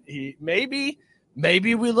that he maybe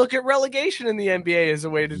we look at relegation in the NBA as a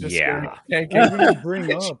way to discourage tanking.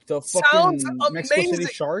 Bring up the fucking Mexico City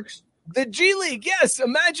Sharks. The G League, yes.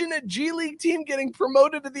 Imagine a G League team getting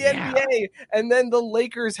promoted to the NBA, and then the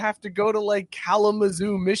Lakers have to go to like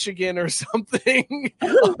Kalamazoo, Michigan or something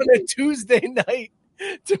on a Tuesday night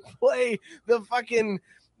to play the fucking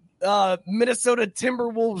Minnesota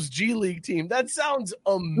Timberwolves G League team. That sounds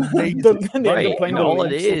amazing. Right. And all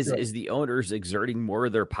it is the owners exerting more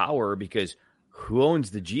of their power because who owns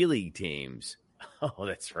the G League teams? Oh,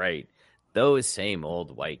 that's right. Those same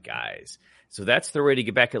old white guys. So that's their way to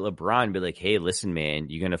get back at LeBron and be like, hey, listen, man,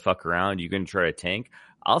 you're going to fuck around. You're going to try to tank.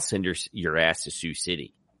 I'll send your ass to Sioux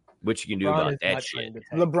City. What you can do about that shit.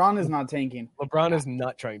 LeBron is not tanking. LeBron is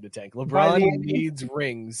not trying to tank. LeBron needs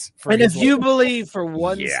rings. And if you believe for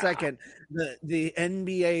 1 second that the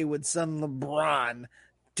NBA would send LeBron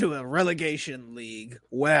to a relegation league,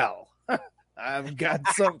 well, I've got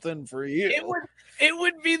something for you. It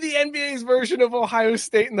would be the NBA's version of Ohio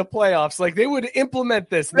State in the playoffs. Like they would implement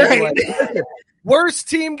this. They'd be like, worst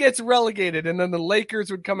team gets relegated, and then the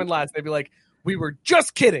Lakers would come in last. They'd be like, we were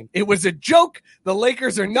just kidding. It was a joke. The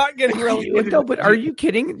Lakers are not getting relegated. No, but are you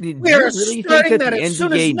kidding? Do you really think that the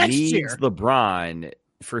NBA needs LeBron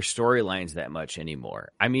for storylines that much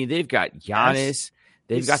anymore? I mean, they've got Giannis.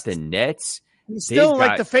 They've got the Nets. He's still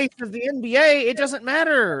like the face of the NBA. It doesn't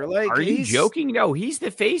matter. Like, are you joking? No, he's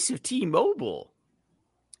the face of T-Mobile.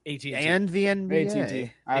 AT&T. And the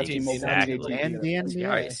NBA. Exactly. And the NBA.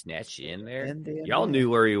 I snatched you in there. Y'all knew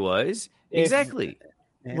where he was. Exactly.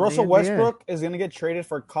 Russell Westbrook is going to get traded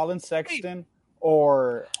for Colin Sexton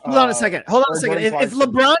or Hold on a second. If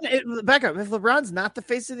LeBron, back up. If LeBron's not the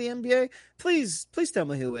face of the NBA, please tell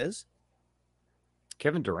me who is.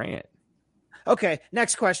 Kevin Durant. Okay,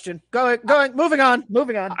 next question. Going. Moving on.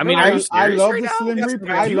 I mean, I love the Slim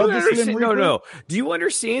Reaper. I love the Slim Reaper. No. Do you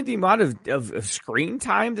understand the amount of screen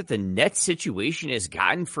time that the Nets situation has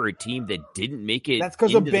gotten for a team that didn't make it? That's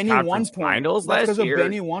because of Benny 1 point. Finals That's last year. Because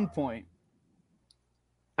of Benny 1 point.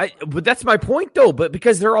 But that's my point, though. But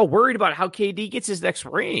because they're all worried about how KD gets his next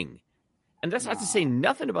ring. And that's not to say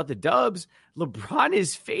nothing about the Dubs. LeBron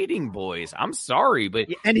is fading, boys. I'm sorry, but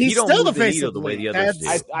and he's still the face of the way the others do.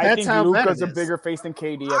 I think Luka's a bigger face than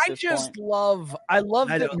KD. I love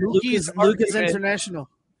that Luka's international.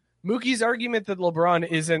 Mookie's argument that LeBron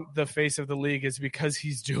isn't the face of the league is because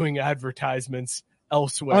he's doing advertisements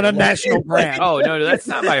elsewhere on a national brand. Oh no, that's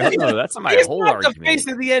not my whole argument. The face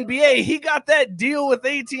of the NBA. He got that deal with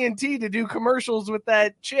AT&T to do commercials with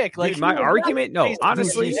that chick. Like, dude, my argument, no,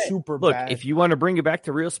 honestly, super look, bad. if you want to bring it back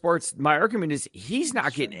to real sports, my argument is he's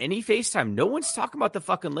not getting any FaceTime. No one's talking about the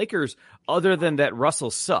fucking Lakers other than that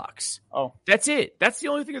Russell sucks. Oh, that's it. That's the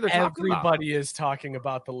only thing they're talking about. Everybody is talking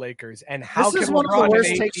about the Lakers and how this is one of the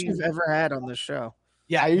worst takes you've ever had on this show.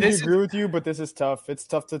 Yeah, I usually agree with you, but this is tough. It's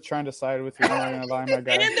tough to try and decide with you. I'm not gonna lie, my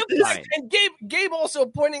guy. And Gabe also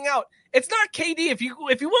pointing out it's not KD. If you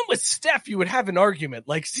went with Steph, you would have an argument.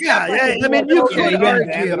 Like, I mean, you could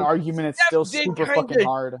argue an argument. It's still super fucking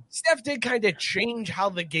hard. Steph did kind of change how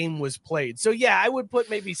the game was played. So yeah, I would put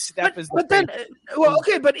maybe Steph as. But then,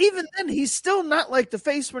 but even then, he's still not like the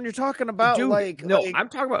face when you're talking about I'm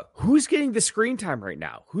talking about who's getting the screen time right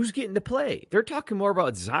now. Who's getting to play? They're talking more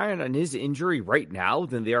about Zion and his injury right now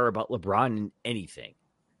than they are about LeBron and anything.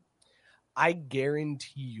 I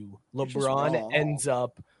guarantee you, LeBron ends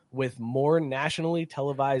up with more nationally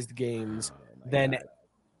televised games than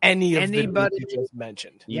anybody you just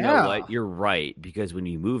mentioned. You know what? You're right, because when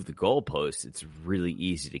you move the goalposts, it's really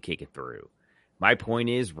easy to kick it through. My point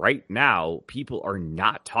is, right now, people are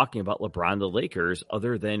not talking about LeBron the Lakers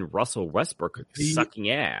other than Russell Westbrook sucking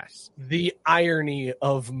ass. The irony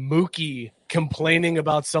of Mookie complaining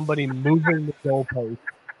about somebody moving the goalpost.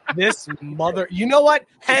 This mother, you know what?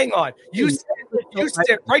 Hang on. You sit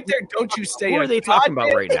right there. Don't you stay? What are they talking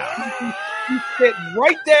about right now? You sit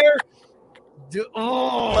right there.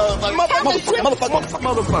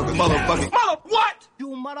 Motherfucker. What? You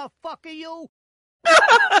motherfucker, you.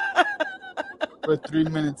 With 3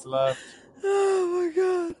 minutes left. Oh my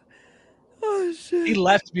god. Oh shit. He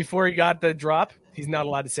left before he got the drop. He's not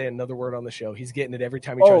allowed to say another word on the show. He's getting it every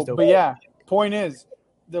time he tries to. But yeah, point is,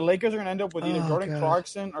 the Lakers are going to end up with either Jordan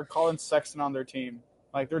Clarkson or Colin Sexton on their team.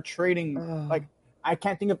 Like, they're trading. Like, I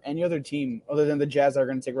can't think of any other team other than the Jazz that are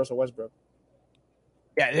going to take Russell Westbrook.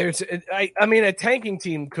 Yeah, I mean, a tanking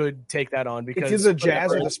team could take that on because it's either the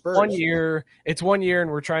Jazz or the Spurs. It's 1 year,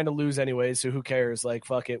 and we're trying to lose anyways. So who cares? Like,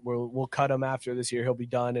 fuck it, we'll cut him after this year. He'll be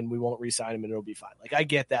done, and we won't re-sign him, and it'll be fine. Like, I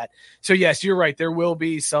get that. So yes, you're right. There will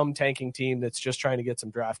be some tanking team that's just trying to get some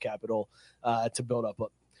draft capital to build up.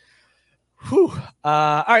 Whew.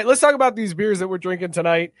 All right, let's talk about these beers that we're drinking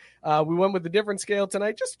tonight. We went with a different scale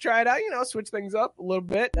tonight just to try it out, switch things up a little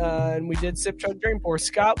bit. And we did sip, chug, drain, pour.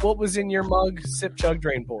 Scott, what was in your mug? Sip, chug,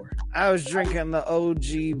 drain, pour. I was drinking the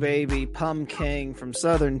OG baby Pumpkin from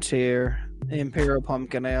Southern Tier, Imperial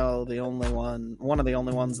Pumpkin Ale, one of the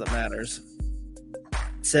only ones that matters.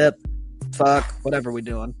 Sip, fuck, whatever we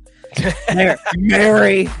doing.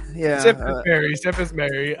 Mary. Yeah. Sip is Mary. Sip is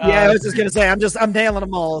Mary. Yeah, I was just gonna say I'm nailing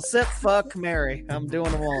them all. Sip, fuck, Mary. I'm doing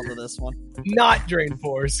them all to this one. Not drain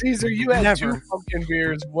pour. Caesar, you had 2 pumpkin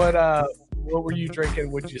beers. What were you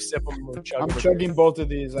drinking? Would you sip them or chug them? I'm chugging both of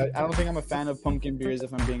these. I don't think I'm a fan of pumpkin beers,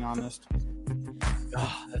 if I'm being honest.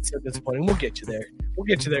 Oh, that's so disappointing. We'll get you there. We'll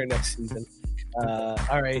get you there next season.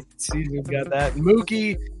 All right, Caesar's got that.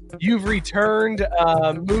 Mookie, you've returned.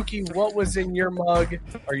 Mookie, what was in your mug?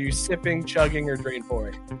 Are you sipping, chugging, or drain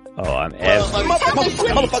pouring? Oh, I'm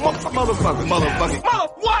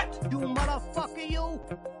motherfucker. What? You motherfucker, you.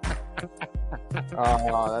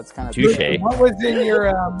 Oh, that's kind of touche. What was in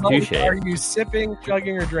your mug? Touche. Are you sipping,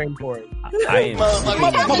 chugging, or drain pouring? I am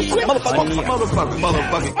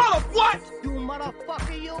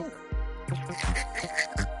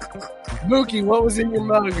Mookie, what was in your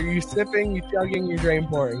mug? Are you sipping, you chugging, you drain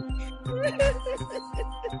pouring?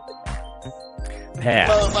 pass.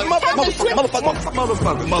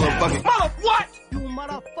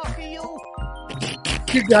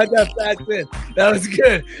 You got that fast in. That was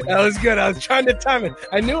good. That was good. I was trying to time it.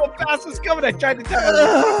 I knew a pass was coming. I tried to time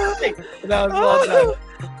it. That was well done.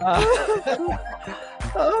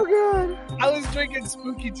 Oh, God. I was drinking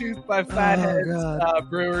Spooky Tooth by Fatheads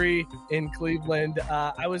Brewery in Cleveland.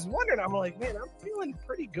 I was wondering, I'm like, man, I'm feeling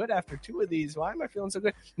pretty good after 2 of these. Why am I feeling so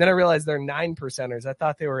good? Then I realized they're 9%ers. I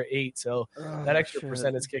thought they were 8, so that extra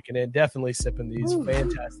percent is kicking in. Definitely sipping these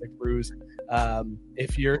fantastic brews.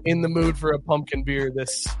 If you're in the mood for a pumpkin beer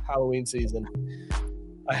this Halloween season,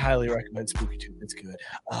 I highly recommend Spooky Tooth. It's good.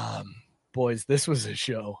 Boys, this was a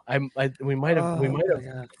show. We might have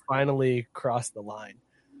finally crossed the line.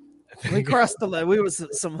 We crossed the line. We were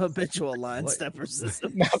some habitual line steppers.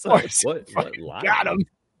 What line? Got him.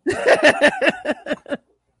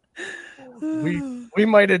 We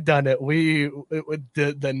might have done it.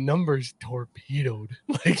 The numbers torpedoed.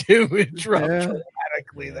 Like it would drop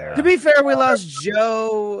dramatically there. To be fair, we lost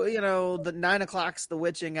Joe. The 9 o'clock's the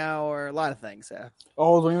witching hour. A lot of things. Yeah.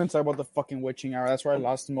 Oh, don't even talk about the fucking witching hour. That's where I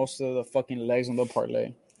lost most of the fucking legs on the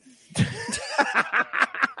parlay.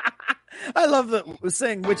 I love that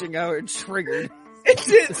saying witching hour triggered.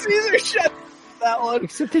 Caesar shut that one.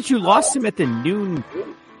 Except that you lost him at the noon.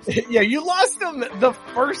 Yeah, you lost him the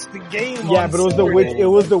first game. Yeah, but it was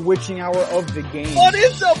the witching hour of the game. What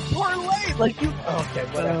is a parlay? Okay,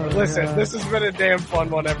 whatever. Listen, this has been a damn fun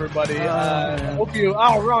one, everybody. Hope you.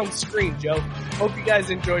 Wrong screen, Joe. Hope you guys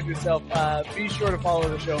enjoyed yourself. Be sure to follow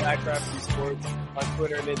the show at Crafty Sports on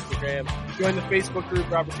Twitter and Instagram. Join the Facebook group.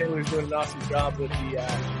 Robert Taylor's doing an awesome job with the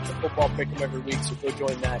football pick'em every week, so go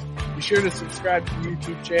join that. Be sure to subscribe to the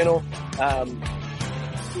YouTube channel.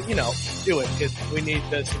 Do it because we need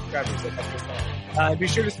the subscribers that help us out. Be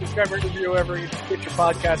sure to subscribe and review wherever you get your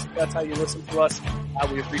podcast. If that's how you listen to us,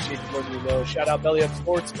 we appreciate you more than you know. Shout out Belly Up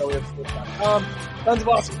Sports, bellyupsports.com. Tons of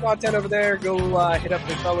awesome content over there. Go hit up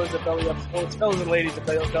the fellas at Belly Up Sports, fellas and ladies at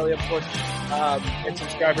Belly Up Sports, and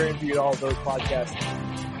subscribe and review all of those podcasts.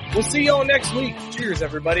 We'll see y'all next week. Cheers,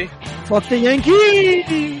 everybody. Fuck the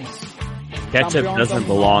Yankees! Ketchup doesn't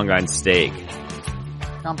belong on steak.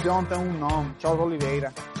 Campeón tem nome, Charles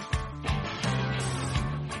Oliveira.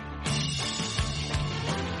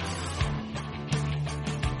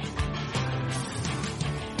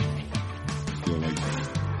 Feel like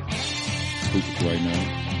spooked right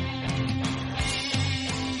now.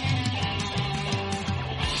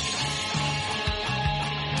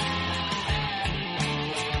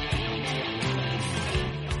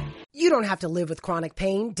 You don't have to live with chronic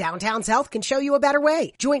pain. Downtown's Health can show you a better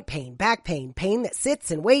way. Joint pain, back pain, pain that sits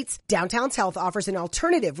and waits. Downtown's Health offers an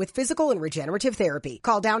alternative with physical and regenerative therapy.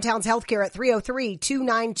 Call Downtown's Healthcare at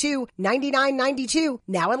 303-292-9992,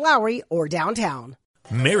 now in Lowry or downtown.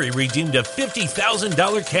 Mary redeemed a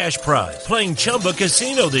 $50,000 cash prize playing Chumba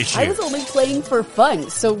Casino this year. I was only playing for fun,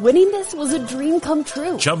 so winning this was a dream come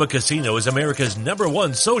true. Chumba Casino is America's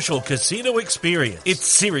 #1 social casino experience. It's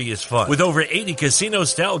serious fun. With over 80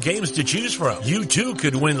 casino-style games to choose from, you too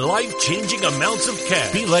could win life-changing amounts of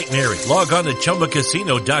cash. Be like Mary. Log on to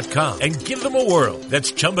ChumbaCasino.com and give them a whirl.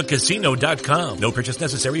 That's ChumbaCasino.com. No purchase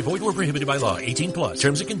necessary. Void where prohibited by law. 18+.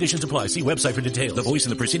 Terms and conditions apply. See website for details. The voice in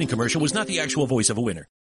the preceding commercial was not the actual voice of a winner.